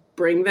think you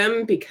bring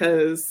them,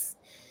 because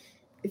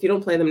if you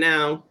don't play them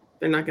now,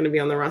 they're not going to be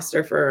on the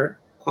roster for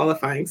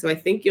qualifying. So I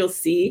think you'll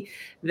see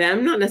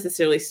them not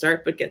necessarily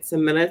start, but get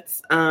some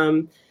minutes.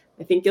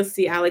 I think you'll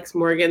see Alex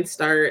Morgan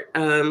start,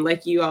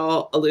 like you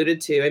all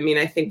alluded to.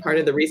 I think part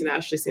of the reason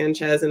Ashley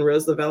Sanchez and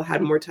Rose Lavelle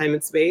had more time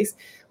and space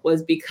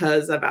was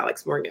because of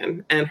Alex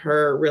Morgan and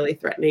her really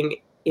threatening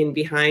in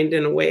behind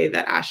in a way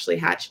that Ashley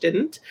Hatch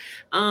didn't.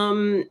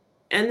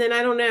 And then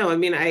I don't know.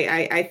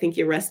 I think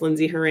you rest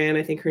Lindsey Horan.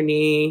 I think her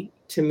knee,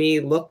 to me,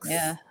 looks,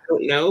 I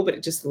don't know, but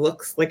it just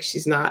looks like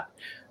she's not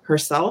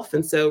herself.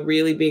 And so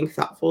really being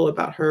thoughtful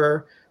about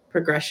her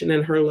progression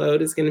and her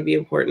load is going to be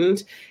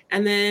important.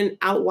 And then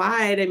out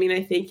wide,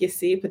 I think you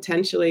see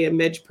potentially a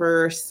Midge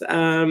Purse.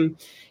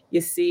 You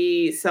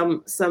see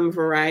some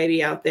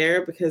variety out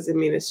there, because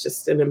it's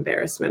just an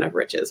embarrassment of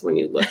riches when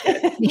you look at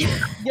it.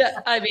 Yeah,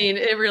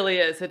 it really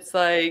is. It's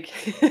like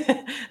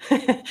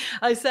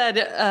I've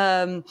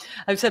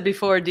said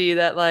before, Dee,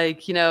 that,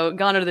 like,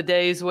 gone are the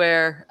days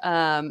where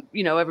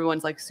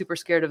everyone's like super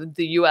scared of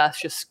the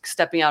U.S. just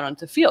stepping out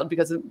onto the field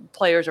because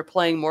players are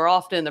playing more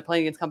often, they're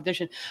playing against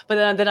competition.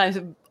 But then I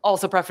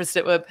also prefaced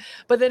it with,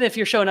 but then if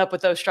you're showing up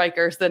with those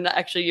strikers, then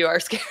actually you are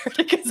scared,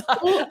 because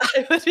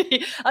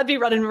I'd be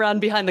running around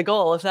behind the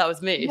goal if that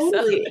was me.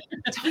 Totally.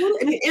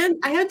 And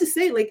I have to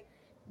say, like,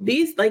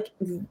 these, like,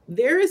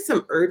 there is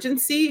some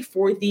urgency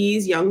for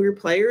these younger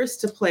players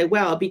to play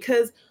well,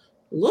 because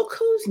look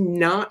who's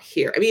not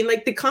here.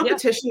 Like, the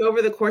competition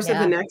over the course of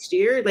the next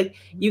year, like,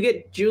 you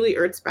get Julie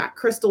Ertz back,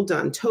 Crystal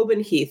Dunn,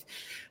 Tobin Heath,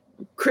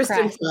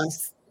 Kristen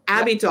Fuss,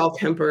 Abby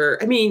Dahlkemper.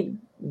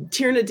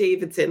 Tierna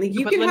Davidson. Like,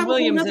 you can have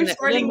another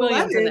starting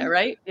Williams in there,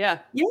 right? Yeah.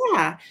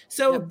 Yeah.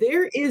 So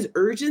there is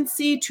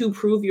urgency to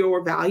prove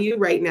your value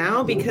right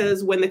now,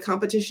 because when the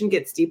competition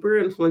gets deeper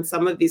and when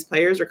some of these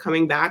players are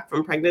coming back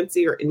from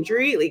pregnancy or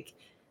injury, like,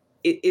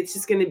 it's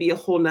just going to be a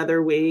whole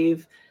nother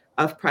wave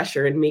of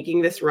pressure. And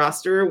making this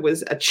roster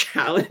was a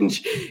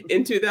challenge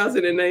in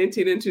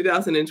 2019 and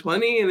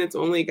 2020, and it's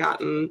only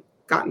gotten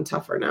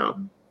tougher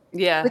now.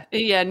 Yeah,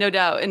 no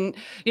doubt. And,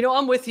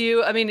 I'm with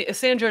you.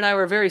 Sandra and I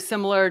were very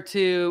similar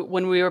to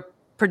when we were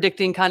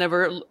predicting kind of,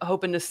 or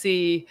hoping to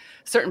see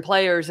certain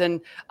players.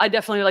 And I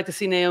definitely like to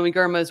see Naomi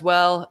Girma as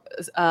well.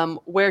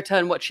 Huerta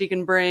and what she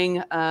can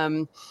bring.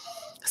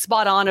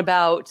 Spot on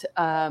about,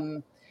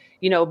 being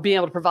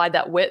able to provide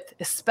that width,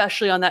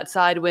 especially on that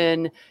side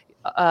when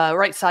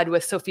right side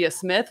with Sophia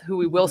Smith, who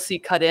we will see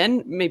cut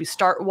in, maybe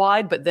start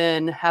wide, but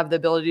then have the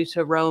ability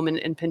to roam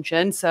and pinch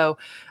in. So,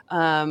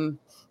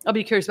 I'll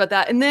be curious about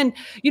that. And then,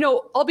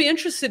 I'll be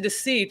interested to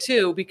see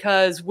too,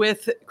 because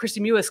with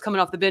Christy Mewis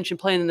coming off the bench and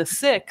playing in the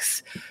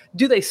 6,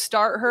 do they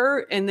start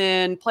her and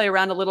then play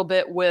around a little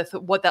bit with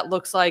what that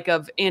looks like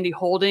of Andy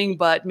holding,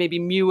 but maybe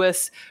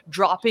Mewis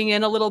dropping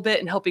in a little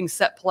bit and helping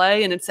set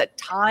play? And it's at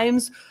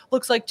times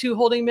looks like 2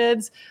 holding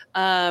mids,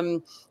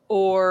 but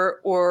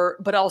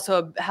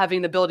also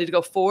having the ability to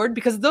go forward,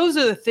 because those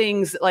are the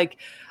things, like,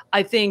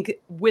 I think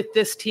with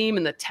this team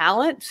and the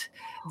talent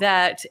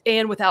that,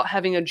 and without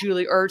having a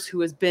Julie Ertz,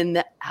 who has been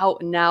the out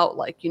and out,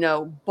 like,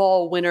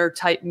 ball winner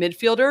type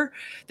midfielder,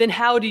 then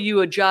how do you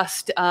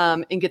adjust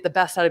and get the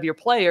best out of your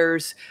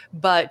players,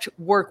 but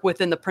work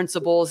within the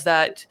principles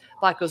that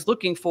Vlatko's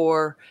looking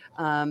for?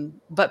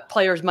 But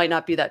players might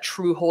not be that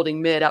true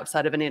holding mid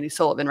outside of an Andy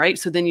Sullivan, right?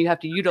 So then you have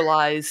to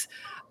utilize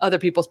other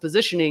people's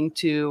positioning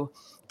to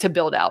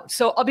build out.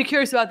 So I'll be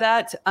curious about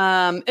that.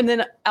 And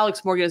then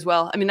Alex Morgan as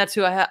well. That's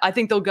who I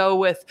think they'll go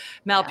with.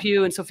 Mal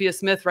Pugh and Sophia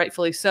Smith,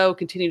 rightfully so,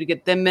 continue to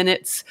get them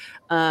minutes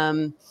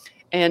and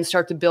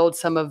start to build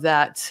some of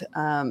that,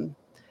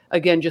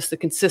 again, just the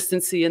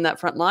consistency in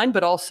that front line,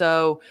 but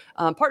also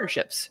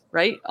partnerships,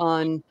 right?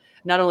 On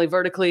not only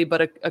vertically,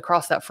 but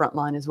across that front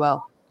line as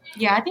well.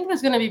 Yeah, I think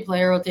there's going to be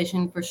player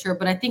rotation for sure,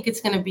 but I think it's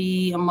going to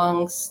be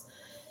amongst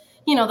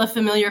the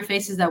familiar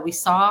faces that we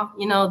saw,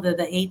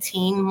 the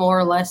 18 more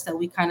or less that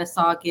we kind of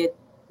saw get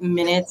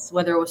minutes,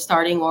 whether it was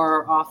starting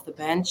or off the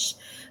bench.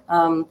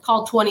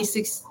 Called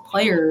 26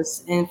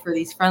 players in for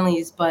these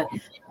friendlies, but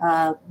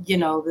you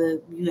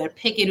had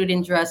Pickett who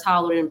didn't dress,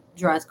 Howell didn't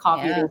dress,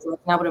 Coffey didn't dress.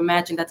 And I would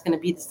imagine that's going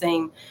to be the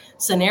same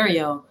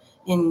scenario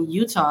in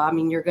Utah.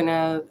 You're going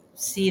to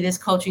see this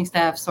coaching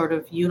staff sort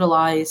of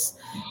utilize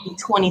the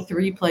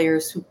 23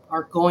 players who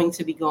are going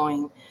to be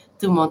going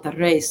to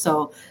Monterrey.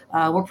 So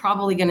we're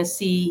probably going to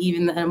see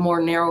even a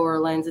more narrower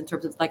lens in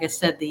terms of, like I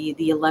said, the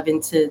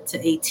 11 to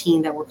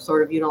 18 that were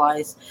sort of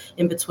utilized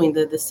in between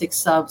the 6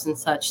 subs and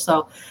such.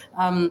 So,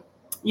 I'm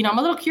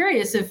a little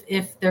curious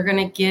if they're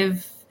going to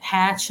give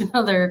Hatch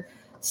another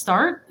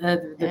start.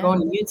 They're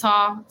going to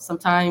Utah.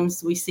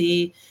 Sometimes we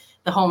see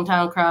the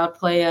hometown crowd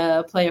play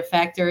a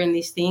factor in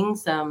these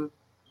things. I'm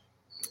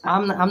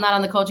not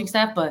on the coaching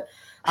staff, but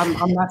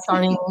I'm not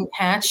starting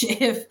Hatch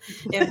if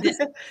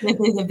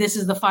this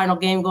is the final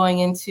game going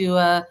into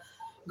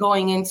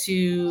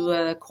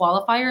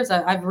qualifiers.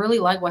 I've really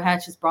liked what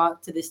Hatch has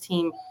brought to this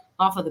team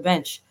off of the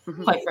bench.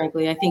 Quite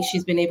frankly, I think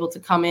she's been able to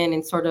come in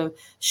and sort of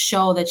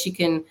show that she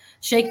can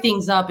shake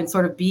things up and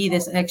sort of be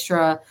this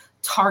extra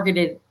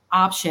targeted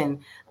option.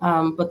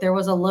 But there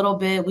was a little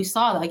bit, we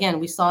saw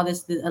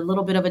this, a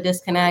little bit of a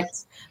disconnect.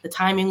 The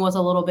timing was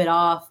a little bit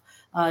off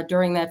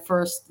during that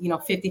first,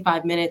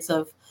 55 minutes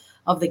of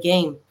the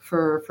game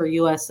for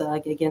US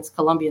against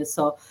Colombia.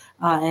 So,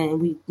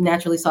 and we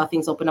naturally saw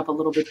things open up a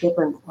little bit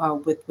different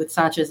with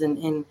Sanchez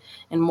and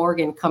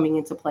Morgan coming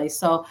into play.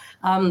 So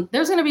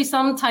there's going to be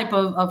some type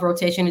of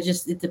rotation. It's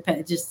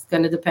just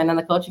going to depend on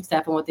the coaching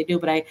staff and what they do.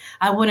 But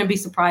I wouldn't be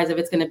surprised if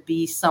it's going to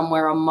be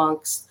somewhere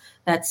amongst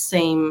that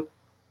same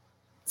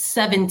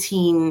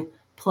 17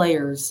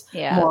 players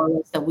more or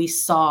less that we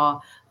saw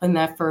in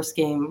that first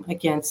game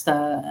against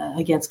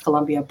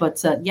Colombia.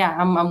 But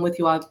I'm with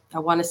you. I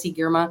want to see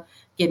Girma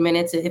get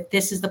minutes. If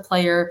this is the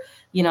player,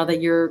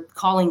 that you're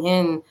calling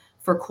in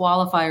for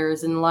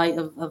qualifiers in light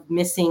of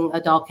missing a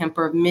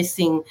Dahlkemper,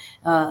 missing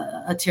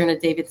a Tierna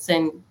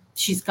Davidson,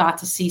 she's got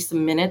to see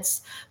some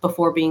minutes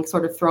before being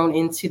sort of thrown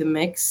into the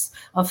mix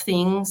of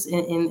things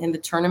in the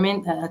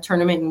tournament, a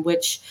tournament in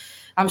which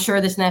I'm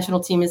sure this national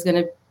team is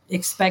going to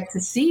expect to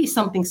see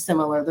something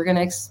similar. They're going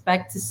to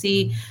expect to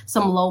see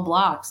some low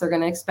blocks. They're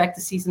going to expect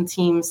to see some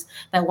teams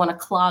that want to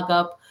clog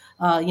up,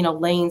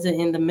 lanes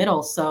in the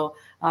middle. So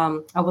I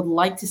would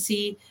like to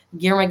see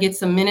Girma get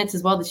some minutes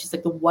as well. That she's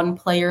like the one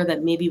player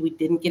that maybe we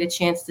didn't get a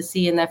chance to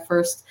see in that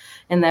first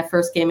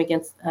game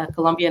against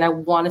Colombia. And I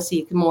want to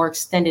see more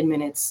extended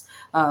minutes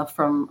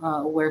from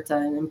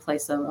Huerta in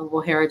place of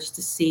O'Hara, just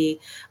to see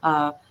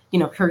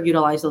her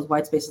utilize those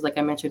white spaces like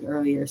I mentioned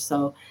earlier.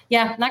 So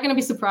not going to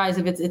be surprised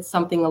if it's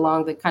something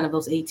along the kind of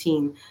those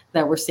 18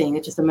 that we're seeing.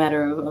 It's just a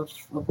matter of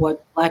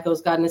what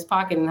Vlatko's got in his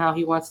pocket and how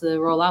he wants to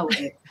roll out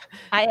with it.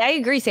 I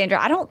agree, Sandra.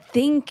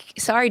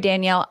 Sorry,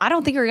 Danielle. I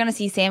don't think we're going to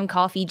see Sam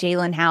Coffey,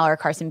 Jalen Howell, or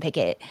Carson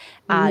Pickett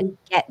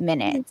get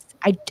minutes.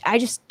 I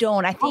just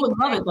don't. I would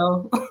love it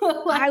though.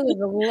 I would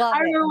love it. I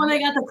remember when they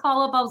got the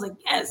call up, I was like,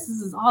 yes,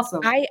 this is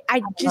awesome.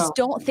 I just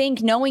don't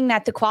think, knowing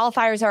that the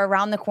qualifiers are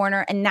around the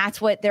corner and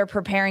that's what they're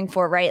preparing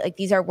for, right? Like,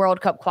 these are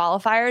World Cup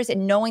qualifiers,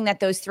 and knowing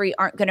that those three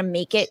aren't going to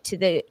make it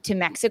to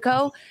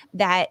Mexico,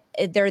 that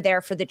they're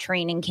there for the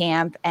training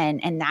camp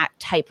and that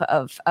type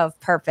of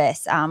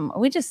purpose.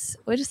 We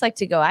just like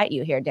to go at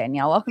you here,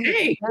 Danielle. Welcome.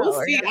 Hey,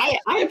 we'll see.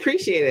 I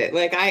appreciate it.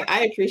 Like,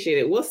 I appreciate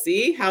it. We'll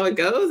see how it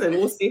goes, and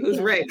we'll see who's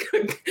right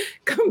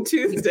come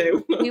Tuesday.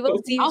 We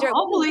will see.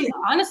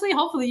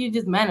 Hopefully you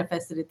just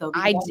manifested it though.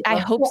 I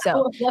hope so.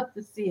 I would love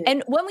to see it.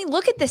 And when we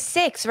look at the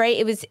six, right,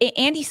 it was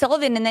Andy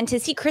Sullivan, and then to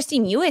see Kristie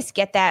Mewis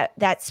get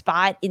that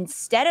spot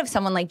instead of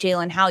someone like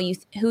Jalen Howell,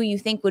 who you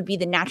think would be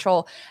the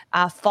natural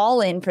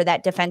fall in for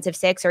that defensive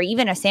six, or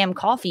even a Sam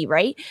Coffey,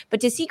 right?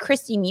 But to see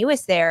Kristie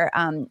Mewis there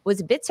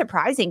was a bit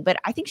surprising, but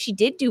I think she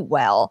did do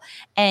well.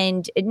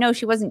 And no,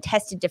 she wasn't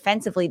tested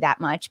defensively that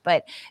much,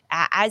 but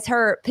as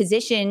her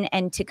position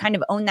and to kind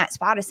of own that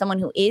spot as someone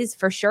who is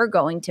for sure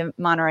going to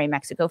Monterrey,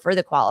 Mexico for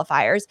the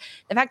qualifiers,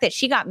 the fact that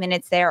she got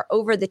minutes there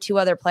over the two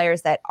other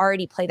players that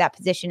already play that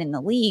position in the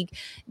league,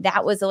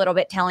 that was a little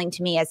bit telling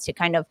to me as to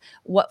kind of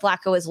what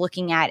Vlatko is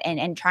looking at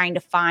and trying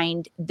to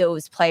find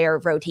those player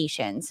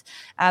rotations.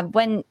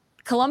 When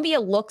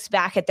Colombia looks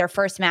back at their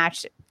first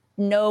match,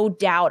 no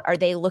doubt are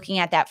they looking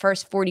at that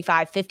first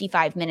 45,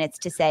 55 minutes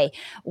to say,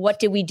 what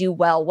did we do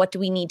well? What do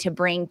we need to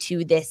bring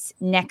to this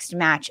next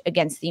match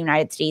against the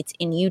United States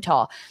in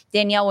Utah?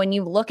 Danielle, when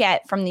you look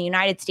at from the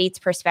United States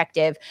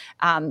perspective,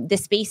 the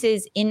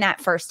spaces in that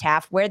first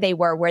half, where they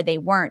were, where they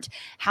weren't,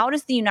 how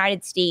does the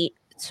United States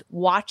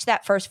watch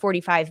that first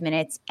 45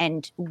 minutes,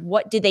 and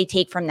what did they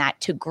take from that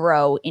to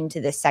grow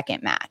into the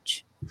second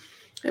match?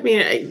 I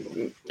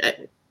mean,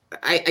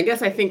 I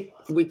guess I think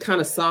we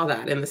kind of saw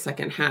that in the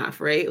second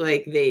half, right?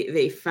 Like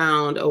they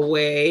found a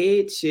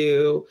way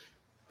to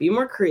be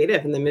more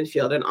creative in the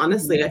midfield. And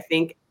honestly, I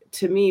think,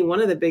 to me,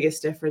 one of the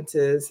biggest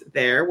differences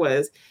there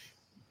was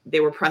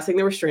they were pressing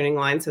the restraining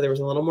line. So there was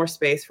a little more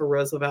space for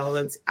Rose Lavelle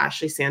and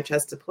Ashley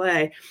Sanchez to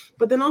play.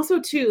 But then also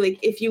too, like,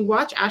 if you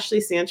watch Ashley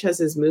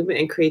Sanchez's movement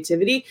and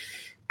creativity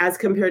as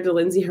compared to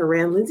Lindsey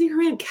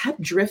Horan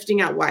kept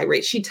drifting out wide,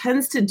 right? She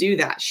tends to do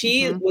that.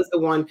 She was the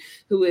one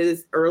who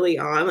is early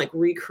on, like,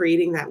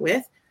 recreating that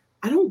width.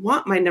 I don't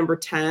want my number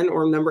 10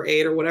 or number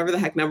 8 or whatever the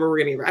heck number we're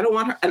going to give her. I don't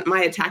want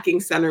my attacking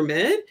center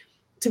mid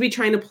to be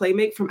trying to play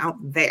make from out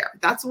there.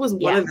 That was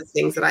one of the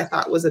things that I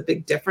thought was a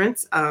big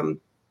difference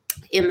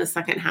in the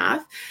second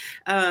half.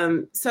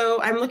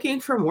 So I'm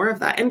looking for more of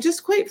that. And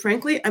just quite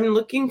frankly, I'm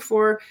looking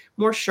for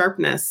more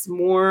sharpness,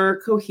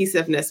 more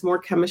cohesiveness, more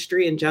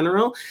chemistry in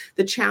general.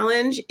 The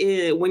challenge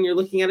when you're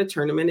looking at a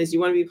tournament is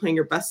you want to be playing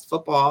your best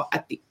football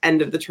at the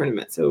end of the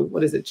tournament. So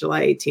what is it,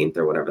 July 18th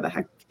or whatever the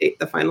heck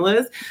the final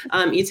is.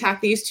 You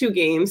tack these 2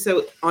 games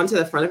so onto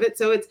the front of it.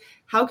 So it's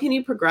how can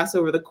you progress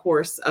over the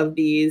course of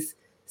these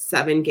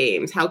 7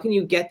 games? How can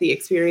you get the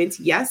experience?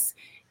 Yes,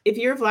 if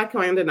you're Vlatko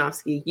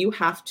Andonovski, you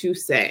have to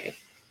say,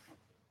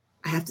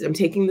 I'm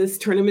taking this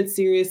tournament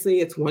seriously.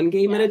 It's 1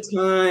 game at a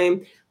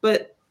time.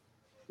 But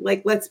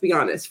like, let's be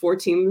honest, 4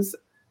 teams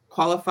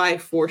qualify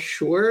for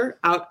sure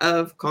out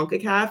of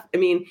CONCACAF. I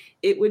mean,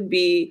 it would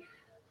be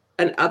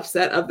an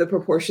upset of the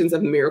proportions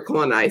of Miracle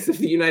on Ice if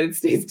the United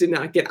States did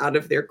not get out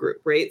of their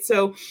group, right?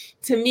 So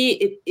to me,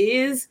 it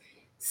is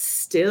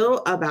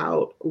still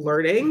about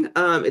learning.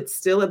 It's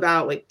still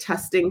about like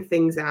testing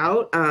things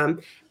out.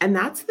 And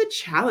that's the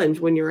challenge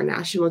when you're a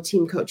national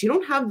team coach. You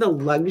don't have the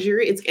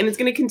luxury. It's going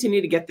to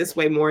continue to get this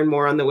way more and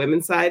more on the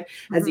women's side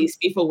as these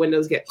FIFA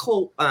windows get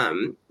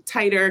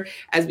tighter,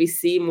 as we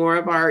see more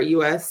of our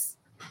U.S.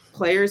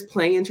 players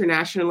playing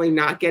internationally,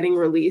 not getting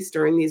released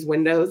during these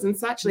windows and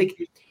such. Like,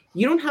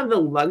 you don't have the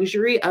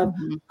luxury of,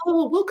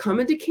 we'll come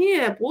into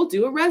camp, we'll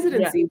do a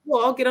residency,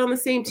 we'll all get on the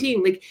same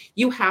team. Like,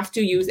 you have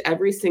to use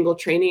every single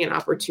training and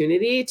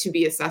opportunity to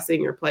be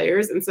assessing your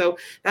players. And so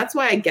that's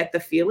why I get the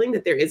feeling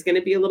that there is going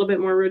to be a little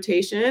bit more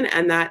rotation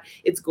and that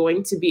it's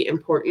going to be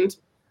important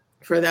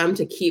for them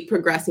to keep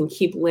progressing,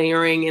 keep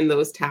layering in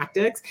those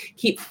tactics,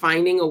 keep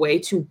finding a way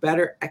to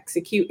better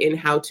execute in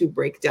how to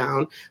break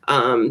down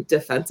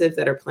defensive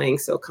that are playing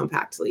so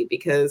compactly,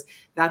 because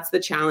that's the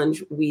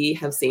challenge we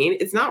have seen.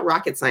 It's not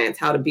rocket science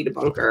how to beat a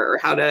bunker or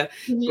how to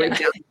break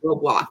down a low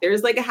block.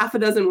 There's like a half a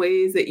dozen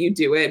ways that you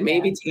do it,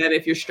 maybe 10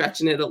 if you're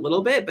stretching it a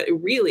little bit, but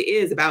it really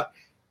is about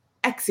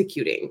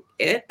executing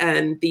it.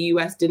 And the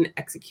U.S. didn't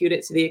execute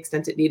it to the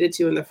extent it needed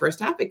to in the first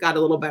half. It got a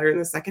little better in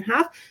the second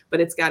half, but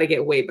it's got to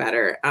get way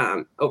better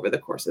over the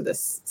course of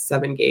this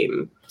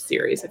 7-game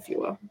series, if you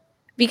will.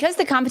 Because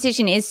the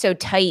competition is so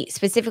tight,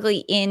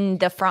 specifically in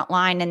the front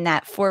line and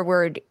that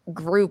forward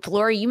group,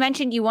 Lori, you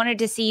mentioned you wanted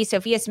to see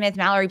Sophia Smith,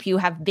 Mallory Pugh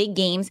have big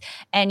games,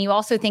 and you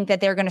also think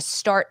that they're going to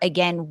start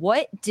again.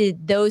 What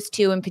did those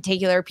 2 in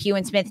particular, Pugh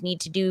and Smith,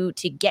 need to do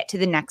to get to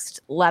the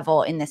next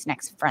level in this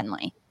next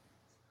friendly?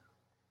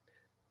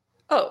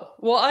 Oh,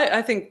 well,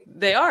 I think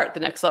they are at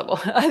the next level.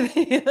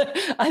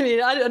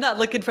 I'm not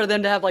looking for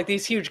them to have like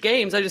these huge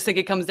games. I just think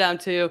it comes down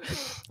to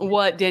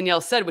what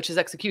Danielle said, which is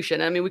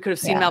execution. I mean, we could have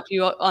seen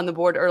Malpugh on the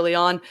board early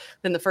on,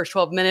 then the first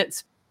 12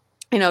 minutes,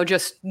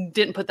 just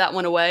didn't put that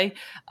one away,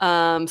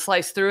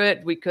 sliced through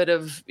it. We could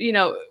have,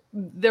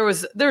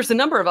 there's a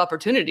number of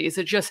opportunities.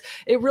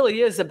 It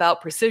really is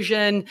about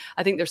precision.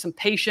 I think there's some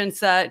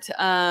patience that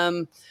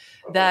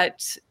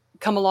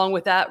come along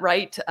with that,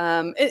 right?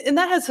 And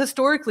that has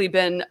historically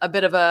been a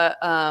bit of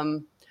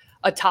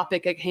a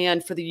topic at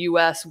hand for the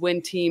U.S.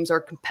 when teams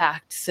are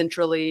compact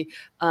centrally,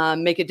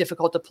 make it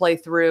difficult to play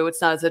through.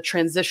 It's not as a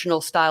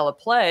transitional style of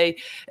play.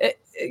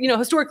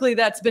 Historically,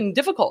 that's been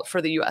difficult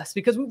for the U.S.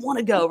 because we want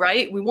to go,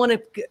 right? We want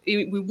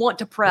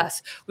to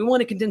press. We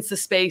want to condense the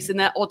space. And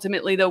that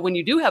ultimately, though, when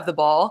you do have the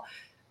ball,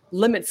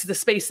 limits the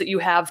space that you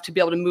have to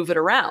be able to move it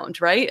around,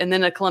 right? And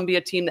then a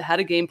Colombia team that had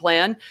a game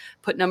plan,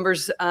 put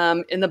numbers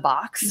in the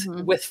box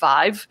with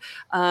 5.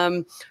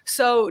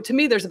 So to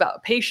me, there's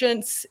about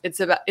patience. It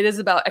is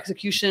about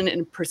execution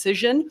and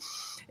precision,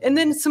 and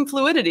then some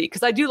fluidity.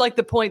 Because I do like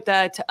the point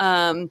that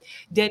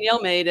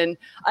Danielle made, and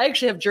I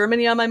actually have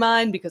Germany on my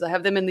mind because I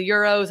have them in the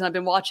Euros and I've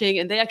been watching,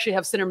 and they actually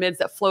have center mids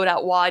that float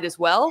out wide as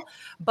well.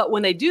 But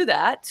when they do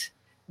that,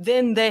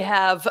 then they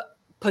have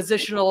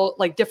positional,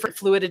 like different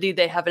fluidity.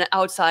 They have an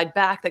outside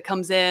back that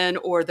comes in,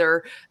 or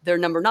their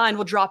number 9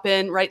 will drop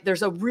in, right?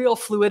 There's a real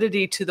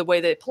fluidity to the way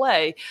they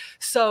play.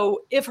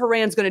 So if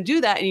Haran's going to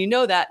do that,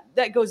 and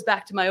that goes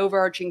back to my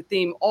overarching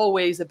theme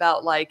always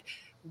about like,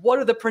 what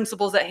are the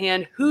principles at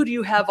hand? Who do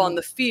you have on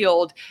the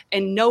field?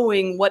 And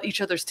knowing what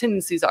each other's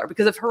tendencies are.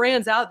 Because if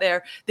Haran's out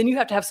there, then you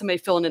have to have somebody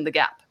filling in the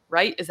gap,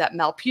 right? Is that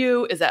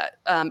Malpugh? Is that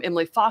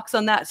Emily Fox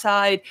on that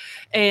side?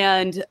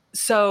 And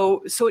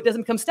so it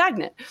doesn't become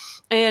stagnant.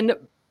 And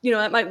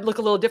it might look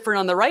a little different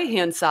on the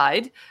right-hand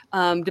side,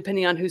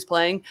 depending on who's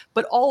playing.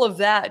 But all of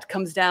that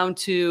comes down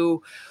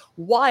to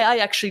why I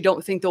actually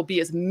don't think there'll be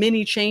as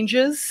many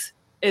changes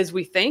as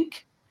we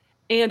think.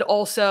 And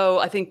also,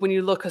 I think when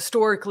you look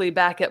historically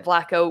back at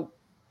Vlatko,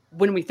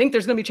 when we think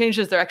there's going to be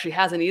changes, there actually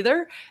hasn't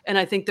either. And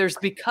I think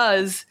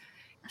because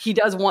he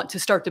does want to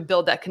start to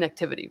build that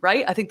connectivity,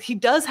 right? I think he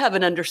does have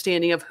an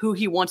understanding of who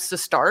he wants to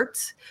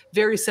start,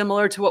 very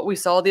similar to what we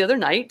saw the other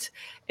night.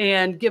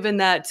 And given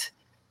that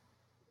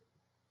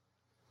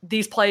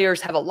these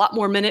players have a lot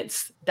more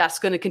minutes, that's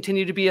going to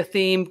continue to be a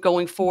theme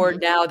going forward.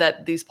 Now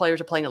that these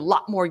players are playing a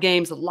lot more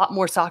games, a lot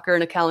more soccer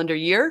in a calendar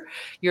year,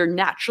 you're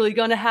naturally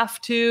going to have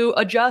to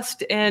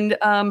adjust and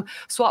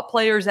swap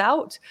players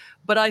out.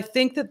 But I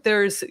think that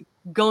there's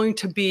going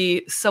to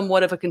be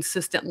somewhat of a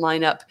consistent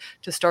lineup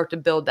to start to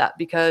build that,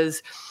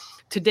 because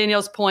to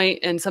Danielle's point,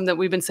 and something that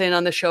we've been saying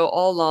on the show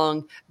all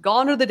along,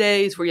 gone are the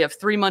days where you have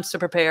 3 months to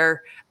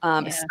prepare,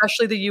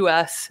 especially the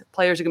U.S.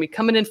 Players are going to be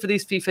coming in for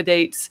these FIFA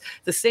dates.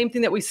 The same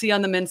thing that we see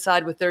on the men's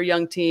side with their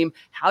young team.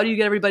 How do you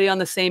get everybody on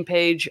the same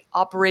page,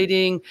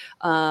 operating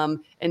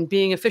and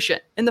being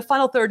efficient? And the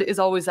final third is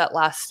always that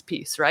last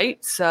piece,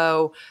 right?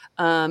 So,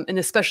 and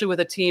especially with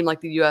a team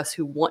like the U.S.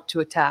 who want to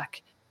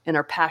attack and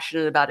are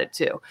passionate about it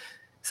too.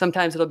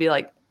 Sometimes it'll be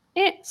like,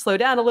 slow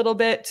down a little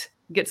bit,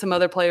 get some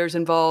other players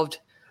involved,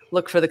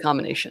 look for the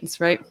combinations,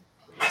 right?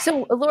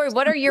 So, Lori,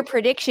 what are your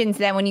predictions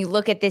then when you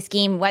look at this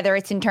game, whether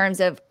it's in terms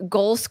of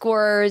goal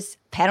scorers,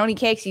 penalty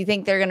kicks? You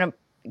think they're going to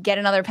get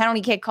another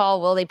penalty kick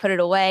call? Will they put it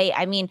away?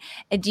 I mean,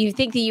 do you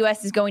think the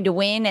U.S. is going to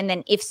win? And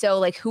then if so,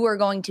 like, who are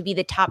going to be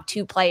the top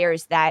 2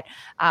 players that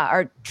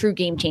are true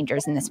game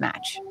changers in this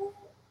match?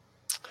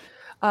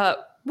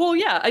 Well,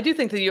 yeah, I do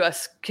think the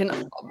U.S.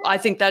 can. I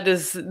think that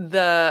is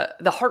the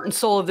heart and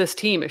soul of this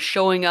team, is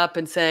showing up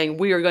and saying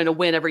we are going to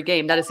win every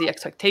game. That is the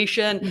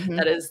expectation. Mm-hmm.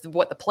 That is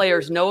what the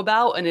players know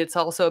about, and it's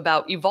also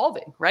about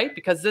evolving, right?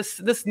 Because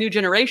this new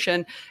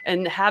generation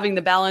and having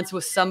the balance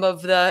with some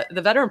of the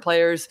veteran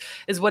players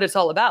is what it's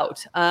all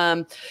about.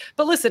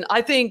 But listen,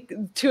 I think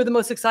 2 of the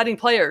most exciting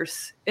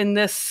players in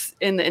the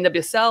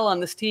NWSL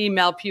on this team,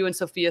 Mal Pugh and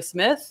Sophia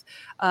Smith.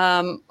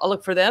 I'll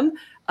look for them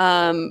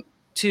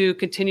to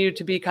continue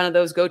to be kind of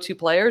those go-to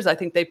players. I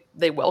think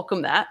they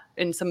welcome that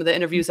in some of the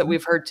interviews that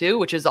we've heard too,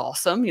 which is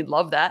awesome. You'd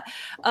love that.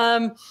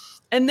 And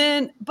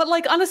then, but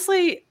like,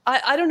 honestly,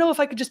 I don't know if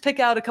I could just pick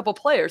out a couple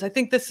players. I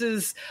think this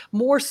is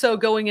more so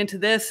going into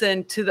this,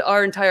 and to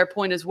our entire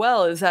point as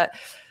well, is that,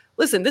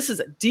 listen, this is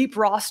a deep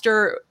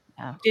roster.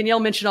 Yeah. Danielle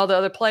mentioned all the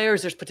other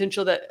players. There's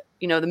potential that,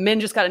 the men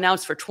just got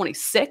announced for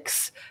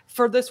 26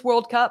 for this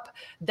World Cup.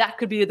 That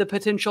could be the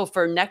potential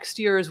for next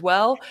year as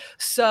well.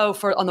 So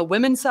on the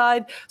women's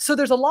side, so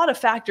there's a lot of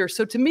factors.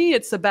 So to me,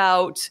 it's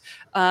about,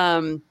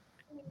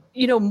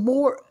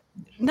 more,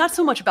 not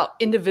so much about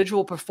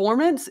individual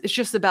performance. It's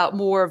just about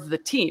more of the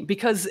team,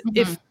 because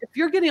if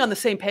you're getting on the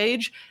same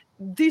page,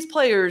 these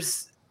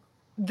players,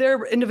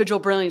 their individual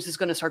brilliance is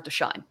going to start to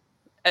shine.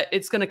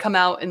 It's going to come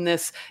out in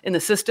the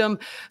system.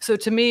 So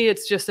to me,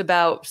 it's just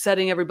about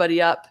setting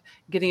everybody up,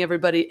 getting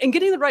everybody and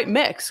getting the right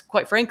mix.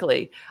 Quite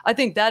frankly, I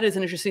think that is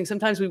interesting.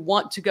 Sometimes we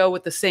want to go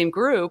with the same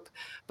group,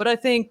 but I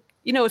think,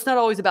 it's not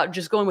always about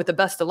just going with the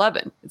best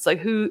 11. It's like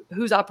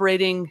who's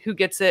operating, who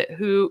gets it,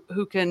 who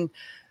can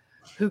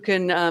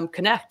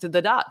connect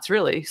the dots,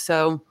 really.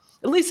 So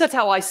at least that's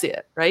how I see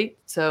it. Right.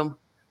 So.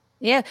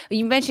 Yeah.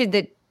 You mentioned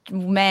that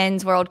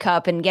men's World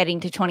Cup and getting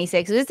to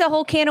 26. It's a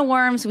whole can of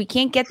worms. We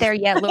can't get there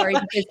yet, Lori,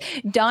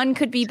 because Dunn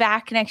could be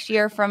back next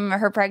year from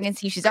her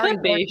pregnancy. She's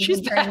already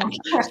She's back.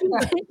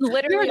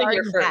 Literally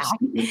already back.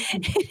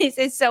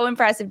 It's so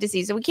impressive to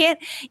see. So we can't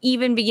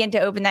even begin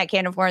to open that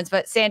can of worms.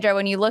 But Sandra,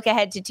 when you look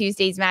ahead to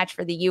Tuesday's match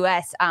for the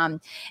U.S.,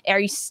 are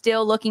you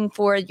still looking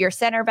for your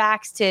center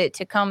backs to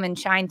come and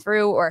shine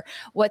through, or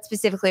what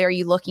specifically are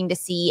you looking to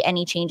see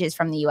any changes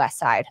from the U.S.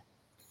 side?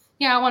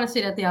 Yeah, I want to see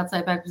it at the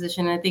outside back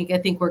position. I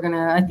think we're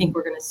gonna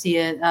see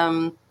it.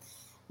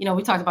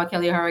 We talked about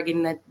Kelly O'Hara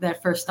getting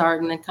that first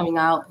start and then coming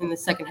out in the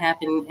second half,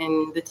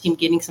 and the team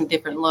getting some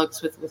different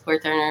looks with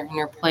Huerta in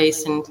her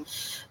place. And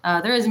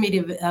there is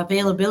immediate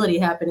availability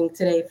happening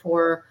today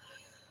for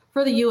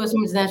the U.S.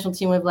 Women's National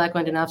Team with Vlatko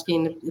Andonovski.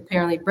 And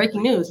apparently,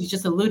 breaking news, he's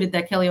just alluded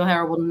that Kelly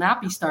O'Hara will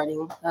not be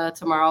starting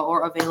tomorrow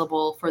or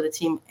available for the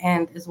team,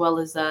 and as well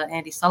as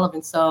Andy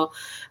Sullivan. So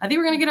I think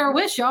we're going to get our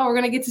wish, y'all. We're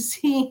going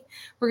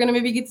to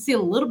maybe get to see a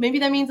little, maybe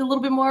that means a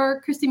little bit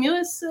more Kristie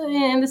Mewis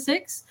in the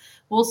 6.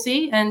 We'll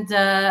see. And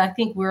I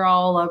think we're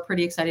all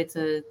pretty excited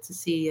to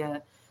see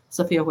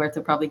Sofia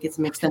Huerta probably get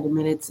some extended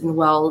minutes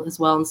as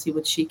well, and see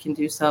what she can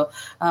do. So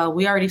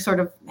we already sort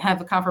of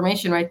have a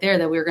confirmation right there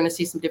that we're going to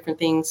see some different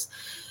things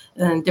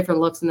and different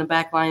looks in the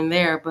back line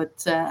there.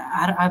 But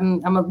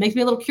it makes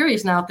me a little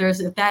curious now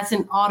if that's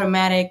an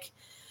automatic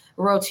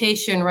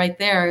rotation right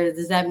there.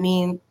 Does that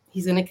mean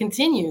he's going to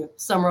continue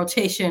some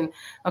rotation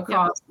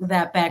across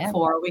that back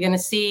 4? Are we going to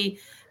see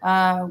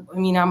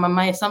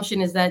my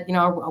assumption is that,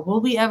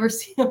 will we ever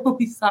see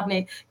Emily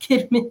Sane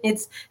get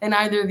minutes in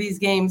either of these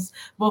games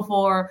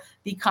before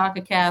the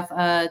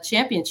CONCACAF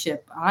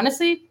championship?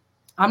 Honestly,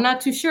 I'm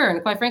not too sure.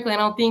 And quite frankly, I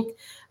don't think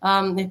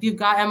if you've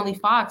got Emily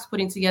Fox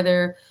putting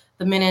together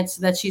the minutes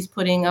that she's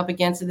putting up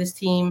against this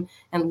team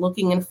and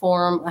looking in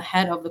form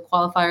ahead of the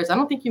qualifiers, I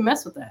don't think you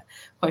mess with that,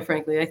 quite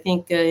frankly. I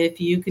think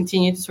if you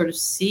continue to sort of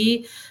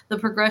see the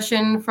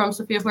progression from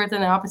Sofia Huerta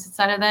on the opposite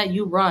side of that,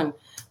 you run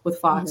with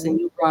Fox and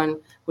you run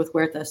with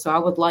Huerta. So I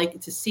would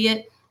like to see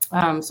it.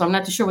 So I'm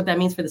not too sure what that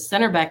means for the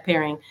center back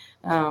pairing,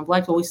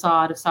 like what we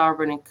saw out of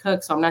Sauerbrunn and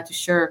Cook. So I'm not too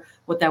sure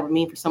what that would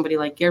mean for somebody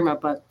like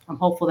Girma, but I'm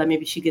hopeful that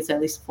maybe she gets at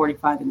least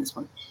 45 in this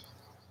one.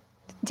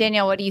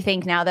 Danielle, what do you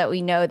think now that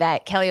we know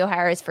that Kelly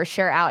O'Hara is for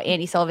sure out,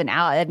 Andy Sullivan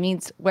out? That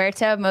means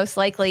Huerta most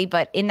likely,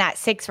 but in that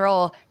 6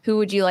 role, who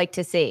would you like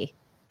to see?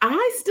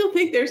 I still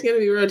think there's going to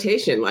be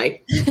rotation.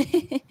 Like,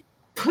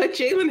 put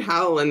Jalen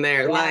Howell in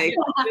there. Like,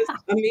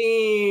 I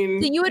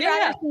mean, So you would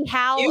rather see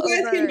Howell? You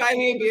guys can buy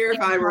me a beer if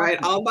I'm right.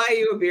 I'll buy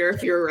you a beer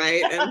if you're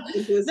right.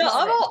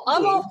 No,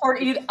 I'm all for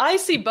it. I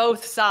see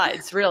both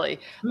sides, really.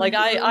 Like,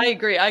 I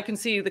agree. I can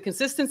see the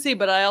consistency,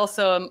 but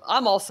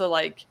I'm also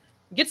like,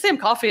 get Sam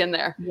Coffey in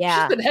there.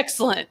 Yeah. She's been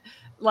excellent.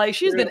 Like,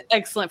 she's been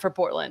excellent for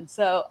Portland.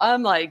 So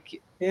I'm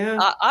like,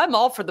 I'm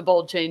all for the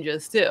bold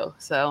changes too.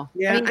 So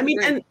I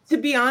mean, and to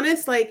be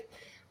honest, like,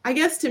 I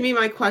guess to me,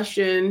 my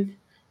question,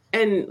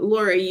 and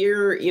Laura,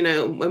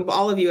 when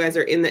all of you guys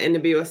are in the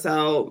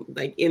NWSL,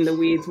 like in the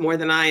weeds more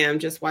than I am,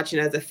 just watching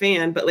as a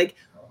fan, but like,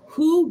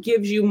 who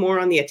gives you more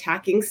on the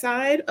attacking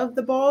side of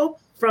the ball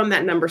from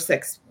that number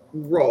 6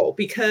 role?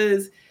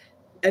 Because,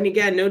 and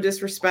again, no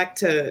disrespect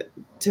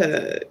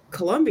to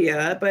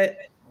Colombia, but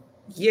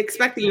you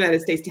expect the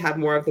United States to have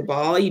more of the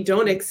ball. You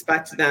don't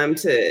expect them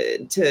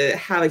to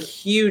have a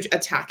huge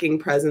attacking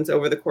presence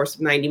over the course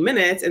of 90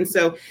 minutes. And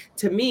so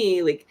to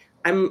me, like,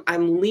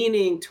 I'm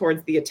leaning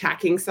towards the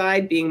attacking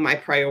side being my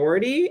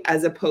priority,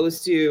 as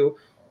opposed to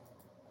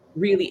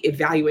really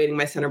evaluating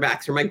my center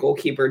backs or my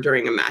goalkeeper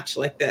during a match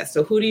like this.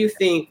 So who do you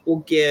think will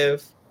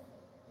give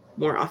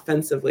more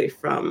offensively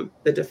from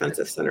the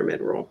defensive center mid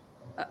role?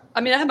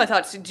 I mean, I have my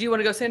thoughts. Do you want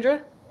to go,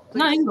 Sandra? Please.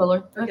 No, you can go,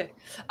 Laura. Okay.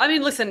 I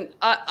mean, listen,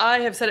 I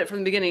have said it from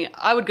the beginning.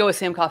 I would go with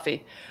Sam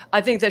Coffey. I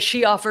think that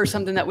she offers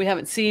something that we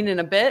haven't seen in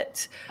a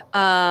bit,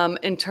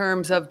 in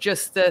terms of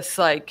just this,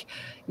 like,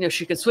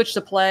 she could switch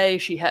the play.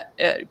 She had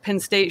Penn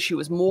State. She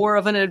was more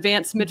of an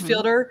advanced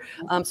midfielder.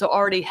 So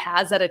already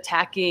has that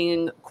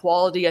attacking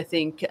quality, I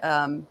think,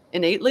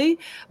 innately,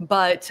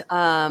 but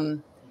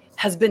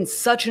has been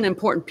such an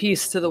important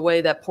piece to the way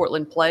that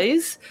Portland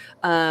plays,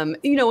 and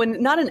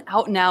not an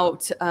out and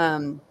out,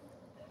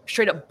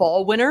 straight up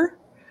ball winner,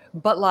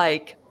 but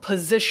like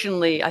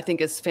positionally, I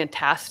think is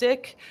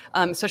fantastic,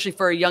 especially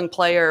for a young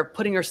player,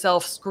 putting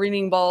herself,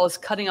 screening balls,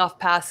 cutting off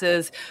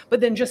passes, but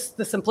then just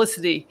the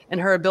simplicity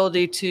and her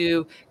ability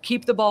to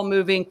keep the ball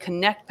moving,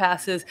 connect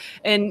passes.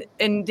 And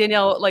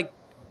Danielle, like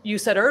you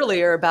said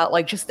earlier about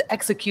like just the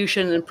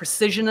execution and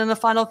precision in the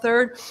final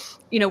third,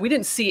 we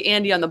didn't see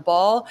Andy on the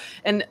ball,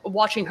 and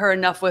watching her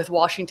enough with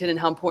Washington and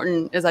how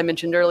important, as I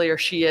mentioned earlier,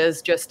 she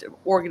is just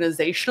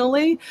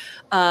organizationally.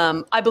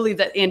 I believe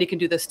that Andy can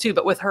do this too,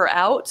 but with her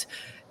out,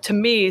 to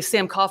me,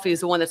 Sam Coffey is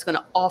the one that's going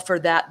to offer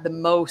that the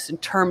most in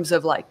terms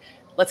of like,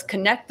 let's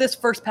connect this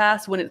first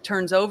pass when it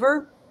turns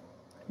over.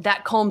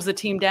 That calms the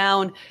team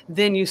down.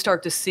 Then you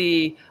start to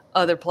see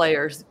other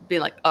players being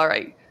like, all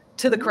right,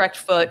 to the correct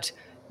foot,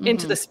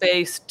 into the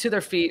space, to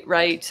their feet,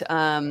 right?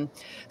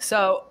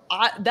 So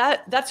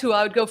that's who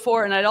I would go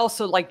for. And I'd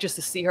also like just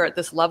to see her at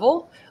this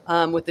level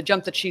with the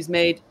jump that she's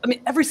made. I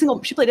mean,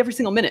 she played every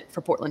single minute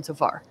for Portland so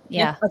far.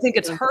 Yeah. I think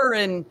it's her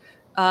and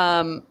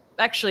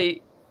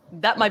actually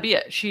that might be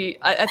it.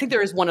 I think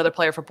there is one other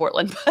player for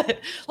Portland, but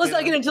let's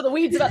not get into the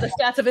weeds about the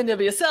stats of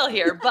NWSL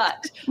here.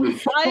 But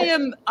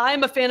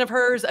I'm a fan of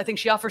hers. I think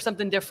she offers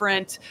something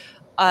different.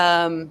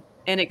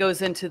 And it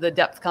goes into the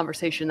depth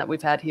conversation that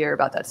we've had here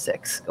about that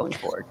 6 going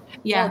forward.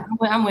 Yeah,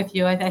 I'm with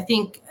you. I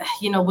think,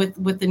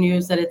 with the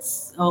news that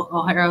it's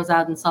O'Hara's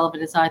out and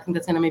Sullivan is out, I think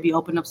that's going to maybe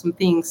open up some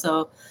things.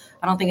 So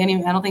I don't think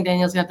Danielle's going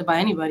to have to buy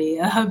anybody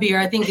a beer.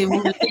 I think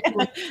when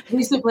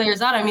these 2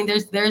 players out, I mean,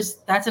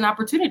 that's an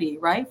opportunity,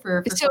 right?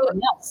 For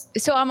somebody else.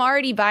 So I'm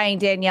already buying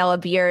Danielle a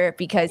beer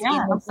because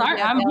I'm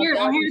sorry. I'm here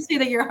to say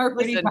that you're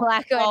already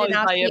Blacko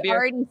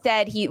already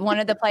said one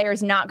of the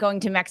players not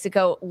going to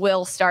Mexico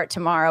will start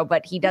tomorrow,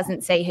 but he doesn't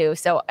say who.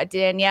 So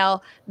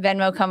Danielle,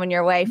 Venmo coming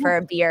your way for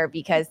a beer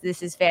because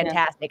this is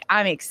fantastic. Yeah.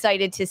 I'm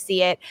excited to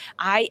see it.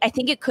 I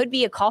think it could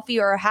be a Coffey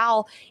or a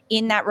Howell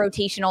in that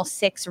rotational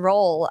 6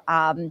 role.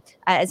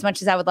 As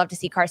much as I would love to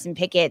see Carson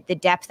Pickett, the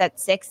depth at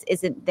 6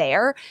 isn't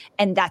there.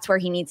 And that's where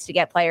he needs to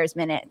get players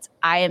minutes.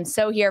 I am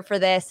so here for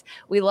this.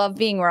 We love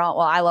being wrong.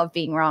 Well, I love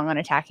being wrong on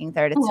attacking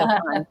third. It's so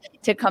fun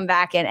to come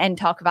back and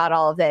talk about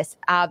all of this.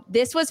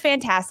 This was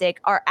fantastic.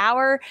 Our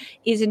hour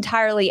is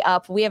entirely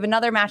up. We have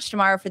another match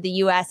tomorrow for the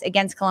U.S.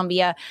 against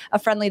Colombia, a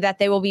friendly that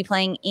they will be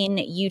playing in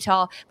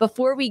Utah.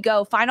 Before we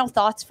go, final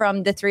thoughts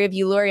from the 3 of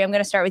you. Lori, I'm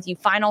going to start with you.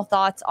 Final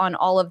thoughts on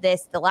all of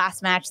this, the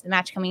last match, the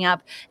match coming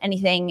up,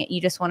 anything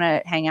you just want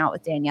to hang out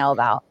with Danielle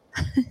about?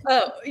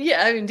 Oh,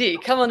 yeah,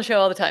 indeed. Come on the show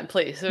all the time,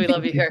 please. We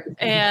love you here.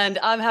 And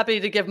I'm happy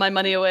to give my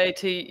money away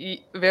to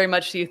very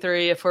much to you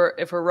 3. If we're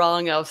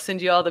wrong, I'll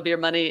send you all the beer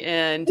money.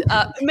 And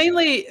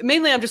mainly,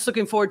 I'm just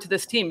looking forward to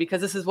this team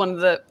because this is one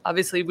of the,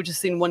 obviously, we've just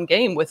seen one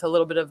game with a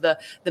little bit of the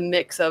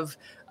mix of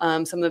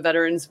some of the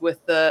veterans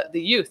with the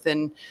youth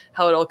and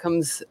how it all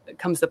comes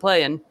to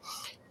play. And,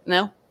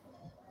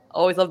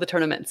 always love the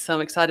tournaments. So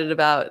I'm excited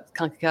about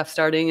CONCACAF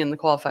starting and the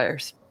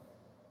qualifiers.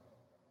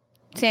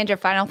 Sandra,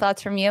 final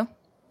thoughts from you?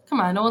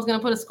 Come on, no one's going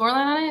to put a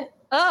scoreline on it?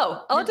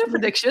 Oh, I'll do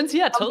predictions.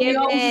 Yeah, totally.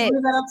 Leave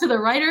that up to the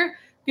writer.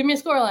 Give me a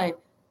scoreline.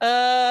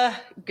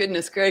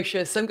 Goodness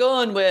gracious. I'm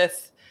going to go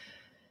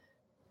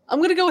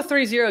with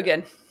 3-0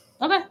 again.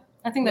 Okay.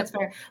 I think that's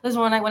fair. Listen,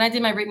 when I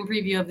did my written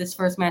preview of this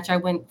first match, I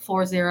went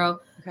 4-0.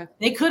 Okay.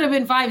 They could have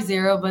been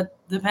 5-0, but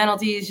the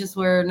penalties just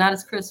were not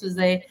as crisp as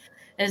they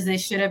as they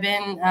should have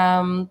been.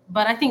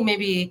 But I think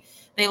maybe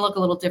they look a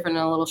little different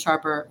and a little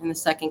sharper in the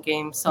second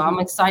game. So I'm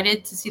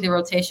excited to see the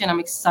rotation. I'm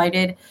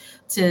excited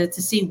to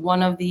see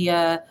one of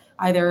the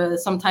either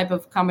some type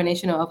of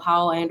combination of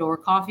Howell and or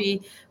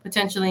Coffey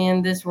potentially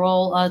in this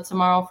role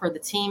tomorrow for the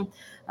team.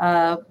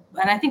 And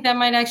I think that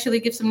might actually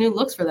give some new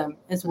looks for them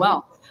as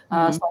well. So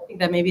I think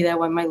that maybe that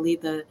one might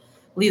lead the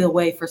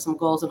way for some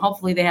goals, and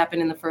hopefully they happen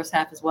in the first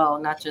half as well,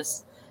 not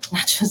just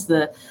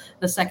the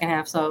second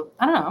half. So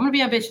I don't know. I'm going to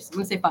be ambitious. I'm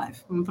going to say 5. I'm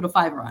going to put a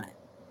 5 on it.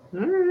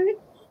 All right.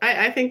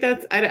 I think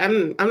that's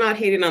I'm not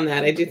hating on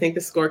that. I do think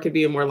the score could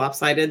be more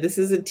lopsided. This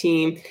is a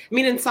team. I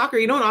mean, in soccer,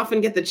 you don't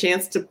often get the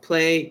chance to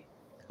play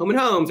home and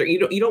homes, or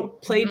you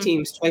don't play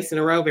teams twice in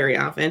a row very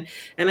often.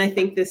 And I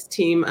think this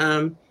team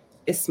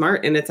is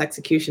smart in its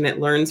execution. It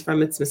learns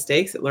from its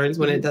mistakes. It learns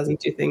when it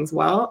doesn't do things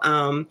well.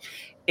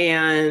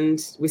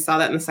 And we saw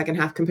that in the second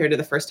half compared to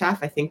the first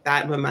half. I think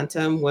that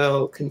momentum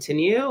will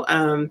continue.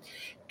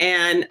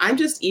 And I'm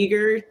just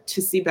eager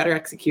to see better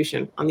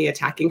execution on the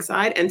attacking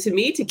side. And to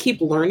me, to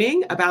keep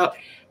learning about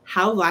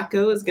how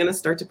Vlatko is going to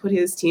start to put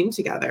his team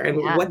together and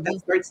what that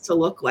starts to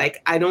look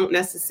like. I don't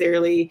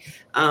necessarily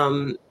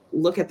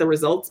look at the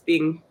results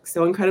being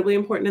so incredibly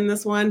important in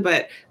this one,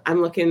 but I'm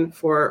looking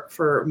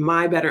for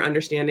my better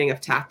understanding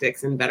of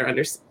tactics and better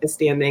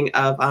understanding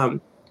of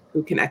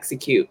who can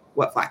execute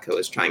what Vlatko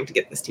is trying to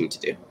get this team to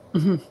do.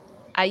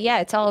 Yeah,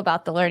 it's all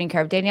about the learning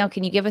curve. Danielle,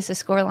 can you give us a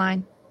score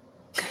line?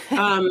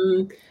 I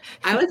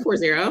like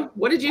 4-0.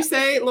 What did you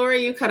say, Laura?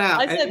 You cut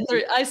out.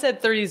 I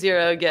said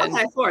 30-0 again.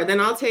 Okay, 4. Then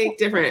I'll take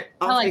different.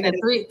 I like that.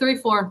 3,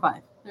 4, and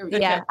 5.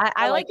 Yeah,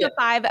 I like the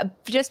 5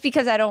 just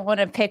because I don't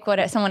want to pick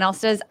what someone else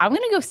does. I'm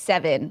going to go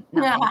 7.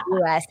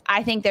 US.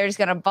 I think they're just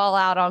going to ball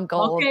out on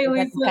goals. Okay,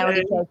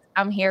 Lisa.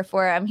 I'm here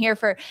for it. I'm here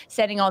for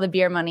sending all the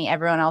beer money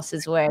everyone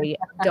else's way.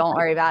 Don't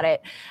worry about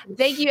it.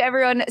 Thank you,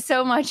 everyone,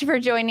 so much for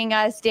joining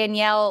us.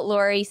 Danielle,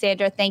 Lori,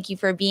 Sandra, thank you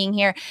for being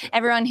here.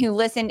 Everyone who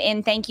listened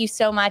in, thank you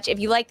so much. If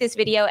you like this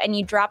video and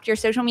you dropped your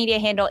social media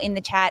handle in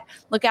the chat,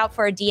 look out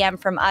for a DM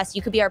from us.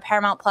 You could be our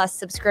Paramount Plus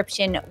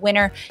subscription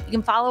winner. You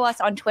can follow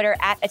us on Twitter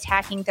at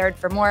Attacking Third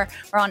for more.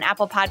 We're on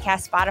Apple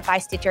Podcasts,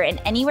 Spotify, Stitcher,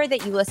 and anywhere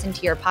that you listen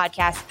to your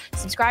podcast.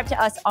 Subscribe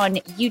to us on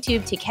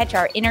YouTube to catch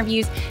our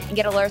interviews and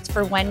get alerts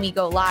for when we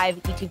go live.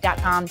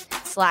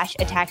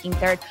 YouTube.com/Attacking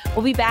Third.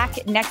 We'll be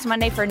back next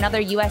Monday for another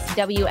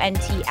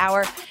USWNT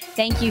Hour.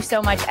 Thank you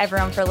so much,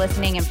 everyone, for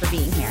listening and for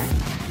being here.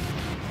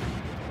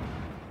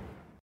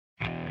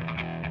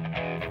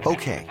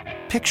 Okay,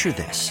 picture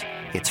this.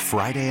 It's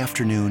Friday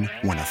afternoon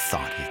when a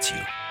thought hits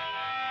you.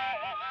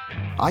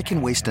 I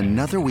can waste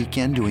another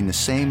weekend doing the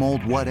same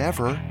old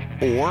whatever,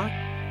 or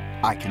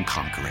I can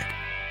conquer it.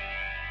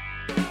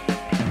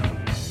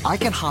 I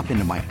can hop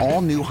into my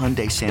all-new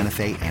Hyundai Santa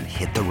Fe and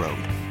hit the road.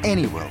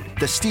 Any road.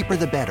 The steeper,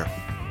 the better.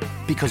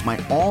 Because my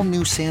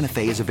all-new Santa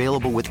Fe is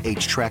available with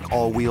H-Track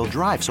all-wheel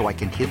drive, so I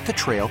can hit the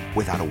trail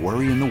without a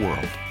worry in the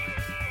world.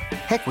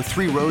 Heck, with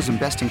 3 rows and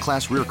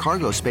best-in-class rear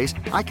cargo space,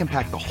 I can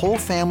pack the whole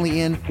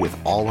family in with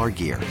all our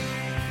gear.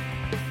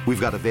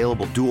 We've got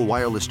available dual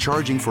wireless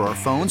charging for our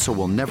phones, so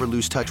we'll never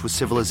lose touch with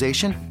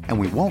civilization, and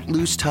we won't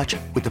lose touch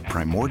with the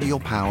primordial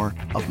power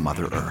of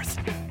Mother Earth.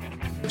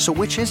 So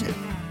which is it?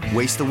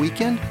 Waste the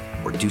weekend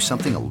or do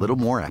something a little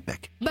more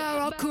epic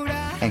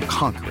and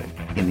conquer it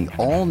in the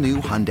all-new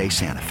Hyundai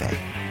Santa Fe.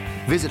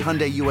 Visit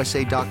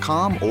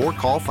HyundaiUSA.com or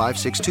call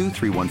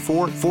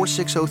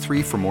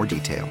 562-314-4603 for more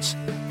details.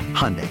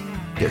 Hyundai,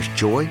 there's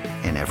joy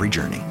in every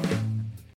journey.